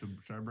 Should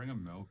I bring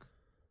him milk?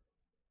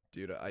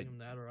 dude. Give him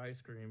that or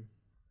ice cream.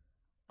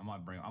 I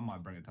might bring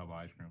a tub of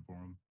ice cream for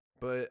him.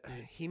 But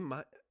he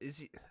might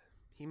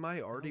he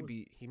might already was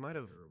be he might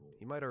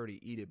already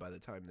eat it by the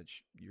time that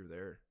you're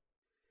there.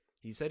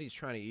 He said he's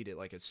trying to eat it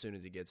like as soon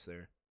as he gets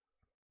there.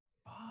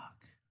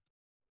 Fuck.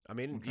 I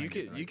mean, I'm trying you to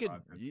get could there you at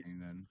could 5:15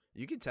 then.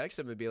 you could text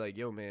him and be like,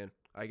 "Yo, man,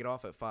 I get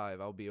off at 5.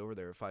 I'll be over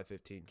there at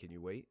 5:15. Can you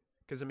wait?"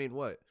 Because I mean,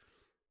 what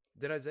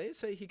did Isaiah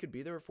say? He could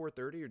be there at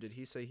 4:30, or did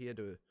he say he had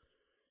to?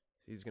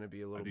 He's gonna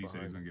be a little Did he say he's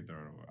behind. gonna get there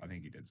right away? I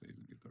think he did say he's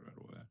gonna get there right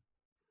away.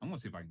 I'm gonna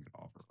see if I can get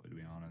off early. To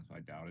be honest, I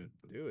doubt it.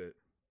 But Do it.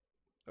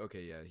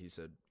 Okay, yeah, he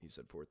said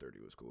 4:30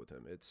 was cool with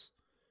him. It's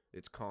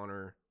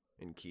Connor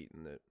and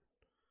Keaton that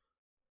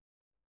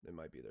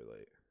might be there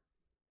late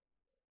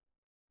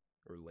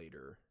or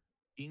later.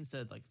 Dean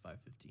said like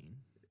 5:15.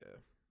 Yeah.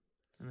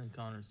 And then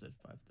Connor said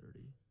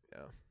 5:30.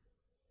 Yeah.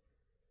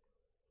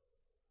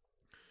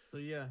 So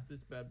yeah,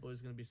 this bad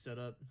boy's gonna be set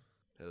up.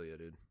 Hell yeah,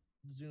 dude.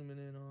 Zooming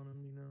in on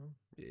him,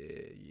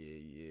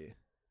 Yeah.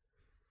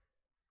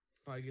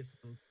 Probably get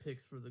some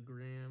pics for the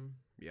gram.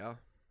 Yeah,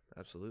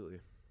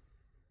 absolutely.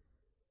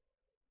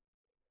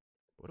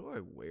 What do I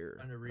wear?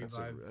 Trying to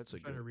revive. That's a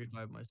trying to good.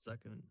 revive my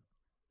second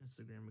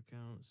Instagram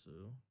account. So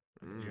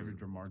do you have your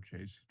Jamar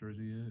Chase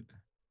jersey yet?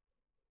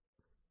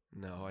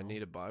 No, I need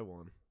to buy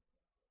one.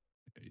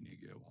 Yeah, you need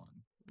to get one.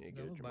 Need to I'm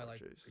get a gonna buy Jamar like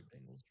Chase. 3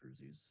 Bengals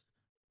jerseys.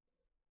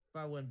 If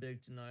I win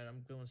big tonight,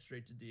 I'm going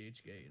straight to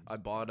DHgate. and I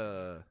just bought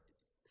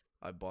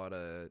buy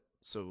a.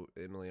 So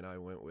Emily and I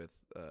went with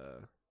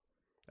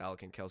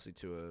Alec and Kelsey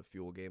to a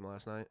Fuel game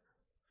last night,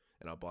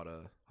 and I bought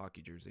a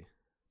hockey jersey.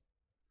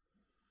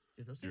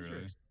 Dude, those things are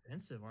Really?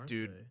 expensive, aren't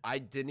Dude, they? I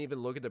didn't even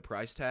look at the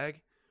price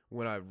tag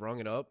when I rung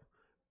it up.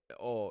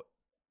 Oh,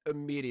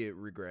 immediate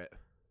regret.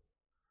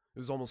 It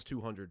was almost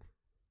 200.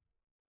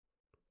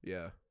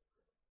 Yeah.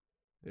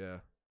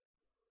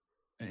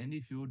 An Indy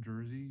Fuel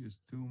jersey is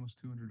almost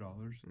 $200.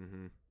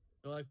 Mm-hmm.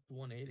 They're like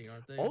 180,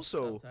 aren't they?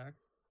 Also, Without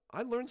tax?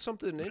 I learned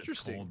something But it's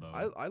interesting. cold,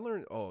 though. I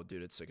learned. Oh,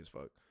 dude, it's sick as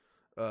fuck.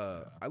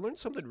 Yeah. I learned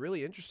something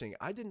really interesting.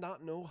 I did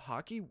not know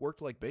hockey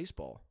worked like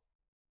baseball.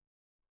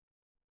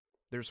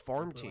 There's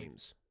farm Like-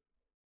 teams.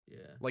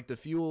 Yeah. Like the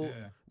Fuel.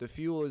 Yeah. The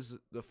Fuel is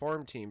the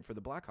farm team for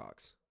the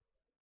Blackhawks.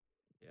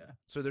 Yeah.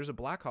 So there's a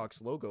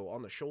Blackhawks logo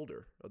on the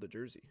shoulder of the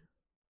jersey.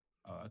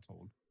 Oh, that's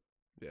old.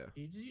 Yeah.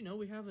 Did you know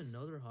we have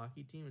another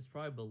hockey team? It's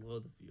probably below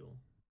the Fuel.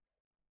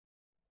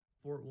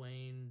 Fort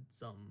Wayne,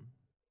 something.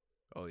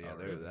 Oh yeah, Oh,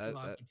 there really? that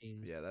Hockey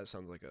teams. yeah, that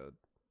sounds like a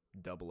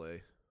double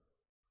A.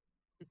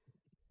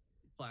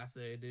 Class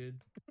A, dude.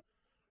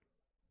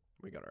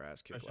 We got our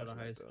ass kicked Fresh out last of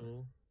high night though.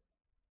 school.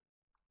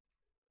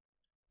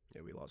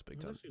 Yeah, we lost big I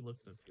was time. actually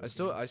looking at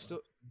I still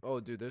oh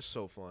dude, this is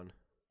so fun.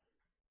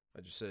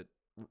 I just sit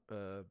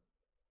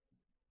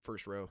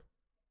first row.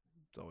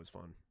 It's always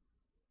fun.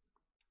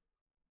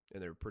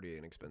 And they're pretty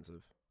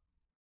inexpensive.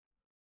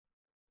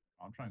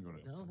 I'm trying to go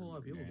to. Not a whole lot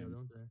of people go, game.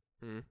 don't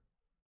they? Hmm.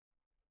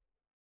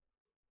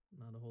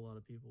 Not a whole lot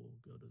of people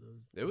go to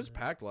those. It was events.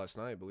 packed last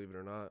night, believe it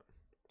or not.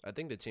 I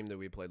think the team that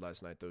we played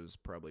last night, though, was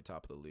probably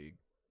top of the league.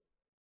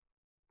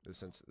 The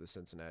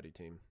Cincinnati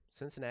team.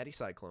 Cincinnati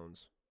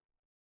Cyclones.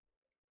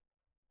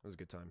 It was a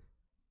good time.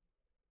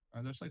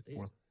 There's like They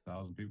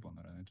 4,000 people in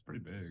that. It's pretty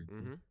big.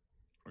 Mm-hmm.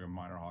 Like a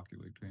minor hockey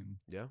league team.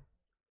 Yeah.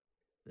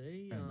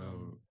 They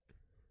And,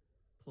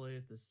 play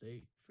at the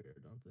state fair,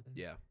 don't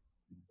they? Yeah.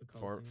 The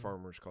Coliseum.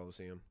 Farmers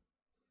Coliseum.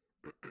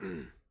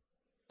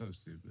 So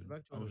stupid.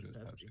 Back to I when it wish was it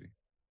was Pepsi. Pepsi.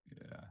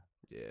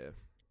 Yeah. Yeah.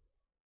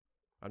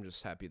 I'm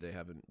just happy they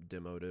haven't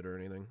demoed it or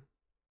anything.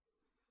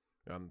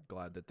 I'm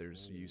glad that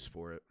there's use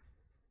for it.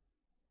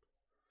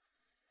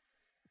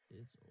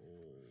 It's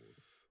old.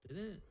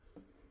 Didn't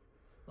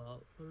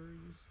Butler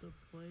used to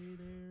play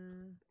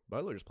there.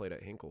 Butler's played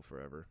at Hinkle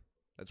forever.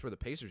 That's where the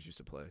Pacers used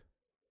to play.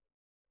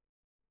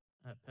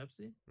 At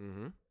Pepsi?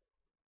 Mm-hmm.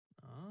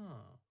 Oh.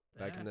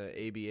 Back in the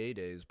ABA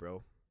days,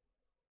 bro.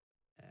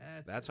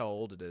 That's how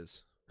old it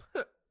is.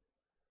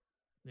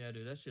 Yeah,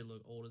 dude, that shit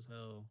look old as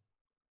hell.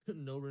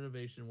 No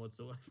renovation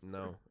whatsoever.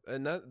 No.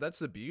 And that's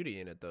the beauty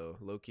in it, though,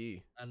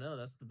 low-key. I know,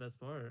 that's the best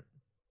part.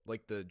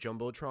 Like, the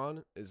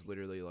Jumbotron is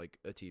literally like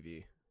a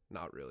TV.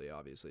 Not really,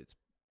 obviously. It's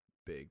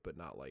big, but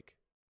not like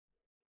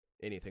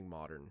anything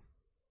modern.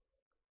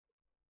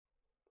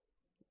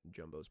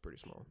 Jumbo's pretty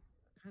small.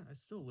 I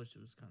still wish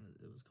it was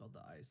called the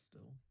Ice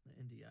still. The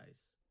Indy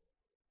Ice.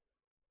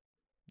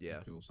 Yeah.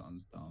 That still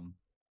sounds dumb.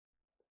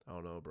 I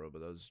don't know, bro,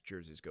 but those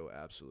jerseys go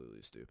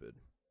absolutely stupid.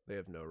 They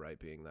have no right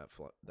being that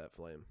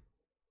flame.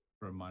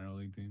 For a minor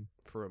league team?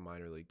 For a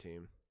minor league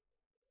team.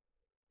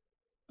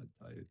 That's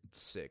tight.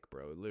 It's sick,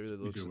 bro. It literally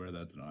You looks... should wear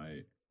that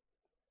tonight.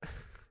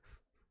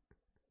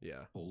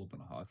 Yeah. Pull up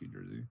in a hockey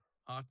jersey.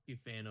 Hockey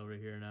fan over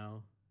here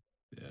now.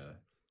 Yeah.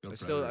 I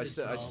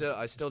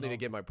still need to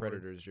get my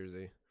Predators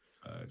jersey.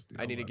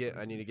 I need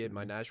to get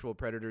my Nashville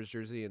Predators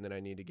jersey, and then I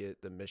need to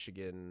get the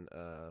Michigan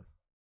Go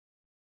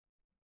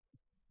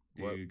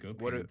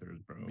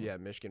Panthers, bro. Yeah,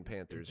 Michigan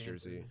Panthers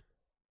jersey.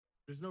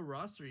 There's no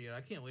roster yet.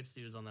 I can't wait to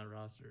see who's on that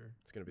roster.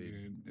 It's gonna be.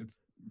 It's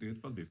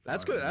supposed to be.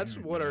 That's good. That's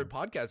what our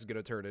podcast is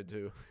gonna turn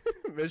into.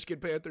 Michigan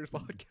Panthers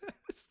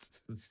podcast.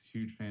 Just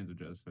huge fans of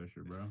Jess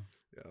Fisher, bro.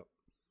 Yeah.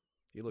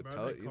 You look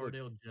tough.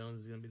 Cardale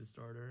Jones is gonna be the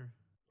starter.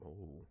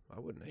 Oh, I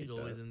wouldn't hate that. He's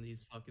always in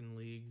these fucking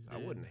leagues. Dude.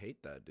 I wouldn't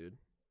hate that, dude.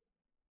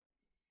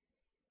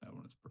 That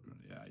one is pretty.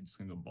 Yeah, he's just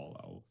gonna go ball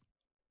out.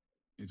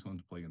 He's going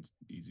to play against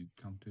easy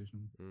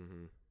competition.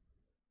 Mm-hmm.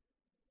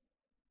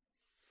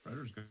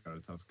 Predators got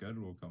a tough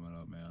schedule coming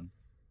up, man.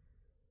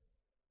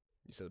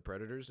 You said the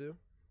Predators do?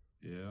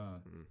 Yeah.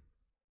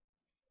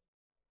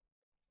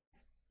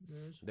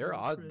 Their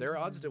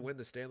odds to win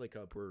the Stanley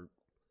Cup were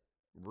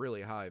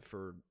really high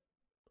for.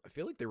 I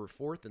feel like they were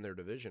 4th in their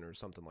division or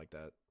something like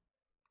that.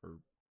 Or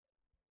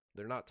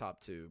they're not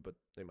top 2, but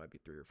they might be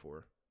 3 or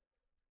 4.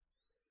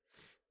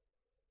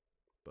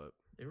 But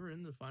they were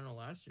in the final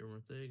last year,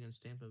 weren't they,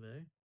 against Tampa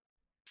Bay?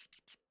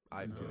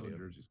 I have no idea.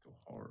 Jerseys go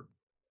hard.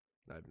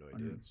 I have no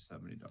idea.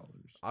 $170.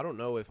 I don't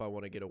know if I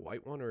want to get a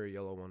white one or a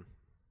yellow one.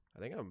 I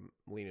think I'm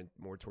leaning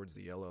more towards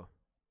the yellow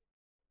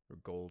or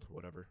gold,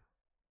 whatever.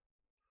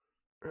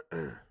 But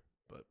I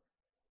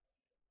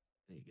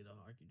need to get a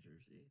hockey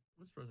jersey.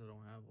 I'm surprised I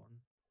don't have one.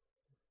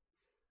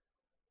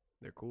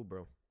 They're cool,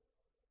 bro.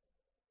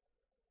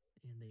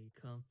 And they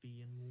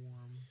comfy and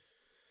warm.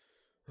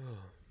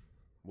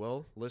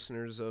 Well,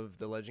 listeners of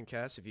the Legend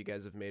Cast, if you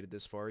guys have made it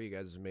this far, you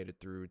guys have made it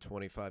through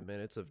 25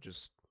 minutes of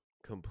just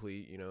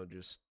complete,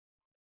 just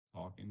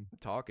talking.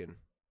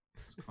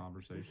 It's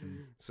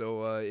conversation.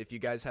 So if you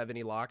guys have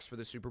any locks for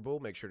the Super Bowl,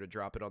 make sure to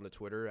drop it on the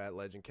Twitter at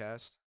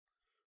LegendCast.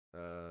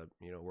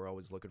 We're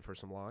always looking for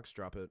some locks.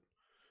 Drop it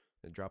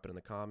in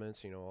the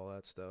comments, all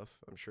that stuff.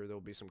 I'm sure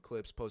there'll be some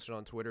clips posted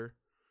on Twitter.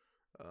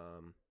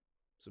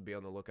 So be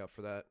on the lookout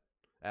for that.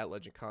 At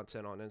Legend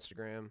Content on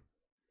Instagram.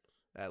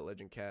 At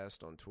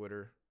LegendCast on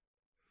Twitter.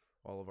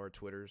 All of our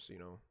Twitters,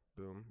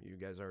 boom. You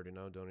guys already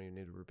know. Don't even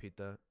need to repeat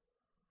that.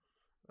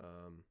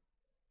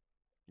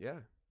 Yeah.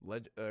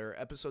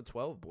 Episode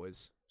 12,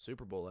 boys.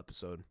 Super Bowl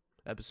episode.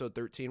 Episode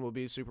 13 will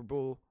be Super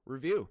Bowl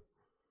review.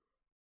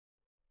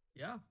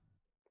 Yeah.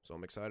 So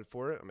I'm excited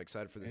for it. I'm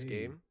excited for this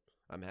game.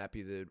 I'm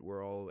happy that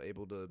we're all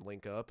able to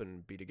link up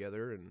and be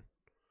together and,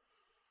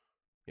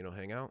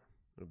 hang out.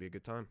 It'll be a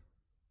good time.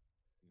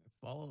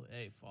 Follow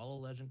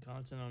Legend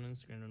Content on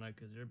Instagram tonight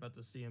because you're about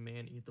to see a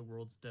man eat the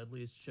world's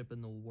deadliest chip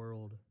in the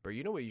world. But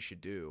you know what you should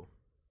do?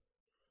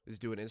 Is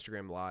do an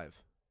Instagram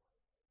live.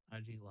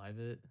 IG live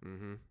it?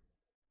 Mm-hmm.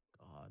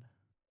 God.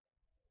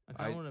 I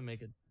kind of want to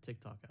make a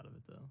TikTok out of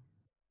it, though.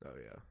 Oh,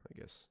 yeah, I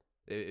guess.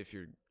 If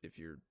you're,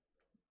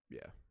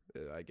 yeah,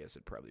 I guess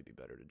it'd probably be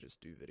better to just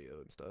do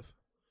video and stuff.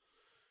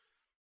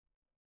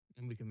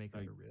 And we can make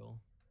it a reel.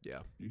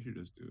 Yeah. You should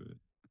just do it.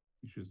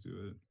 You should just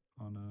do it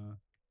on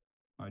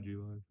IG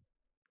Live.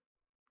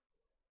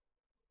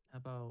 How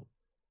about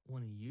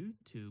one of you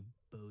two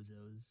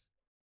bozos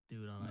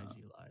do it on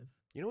IG Live?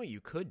 You know what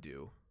you could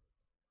do?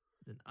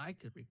 Then I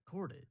could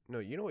record it. No,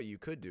 you know what you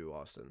could do,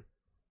 Austin?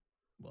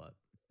 What?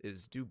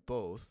 Is do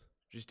both.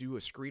 Just do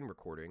a screen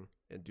recording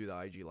and do the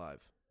IG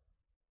Live.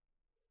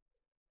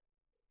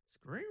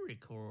 Screen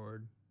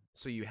record?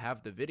 So you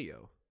have the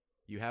video.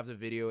 You have the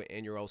video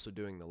and you're also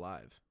doing the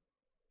live.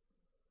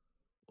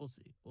 We'll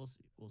see.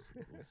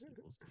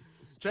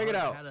 Check it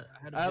out.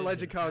 At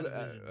Legend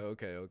Content.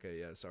 Okay.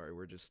 Yeah, sorry.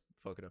 We're just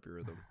fucking up your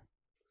rhythm.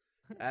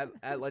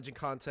 at Legend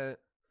Content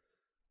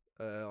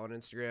on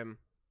Instagram.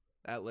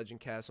 At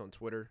LegendCast on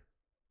Twitter.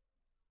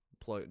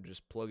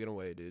 Just plug it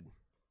away, dude.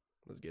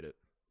 Let's get it.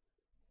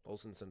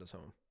 Olsen, send us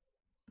home.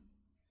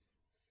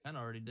 I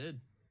already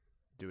did.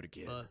 Do it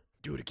again.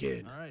 Do it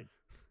again. All right.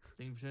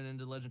 Thank you for tuning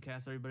into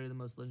LegendCast, everybody. The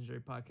most legendary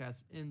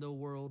podcast in the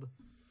world.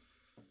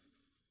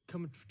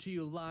 coming to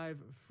you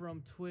live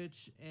from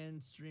Twitch and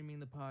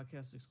streaming the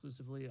podcast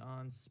exclusively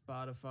on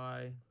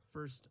Spotify.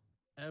 First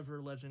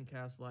ever Legend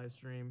Cast live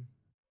stream.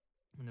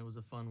 And it was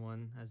a fun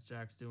one as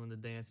Jack's doing the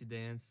dancey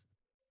dance.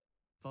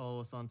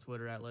 Follow us on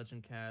Twitter at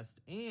LegendCast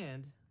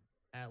and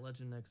at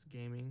LegendX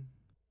Gaming.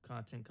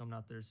 Content coming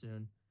out there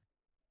soon.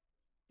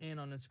 And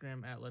on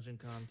Instagram at Legend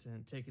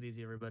Content. Take it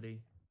easy, everybody.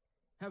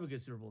 Have a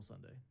good Super Bowl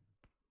Sunday.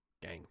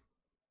 Gang.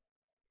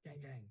 Gang,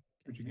 gang.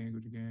 Gucci gang,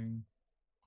 Gucci gang.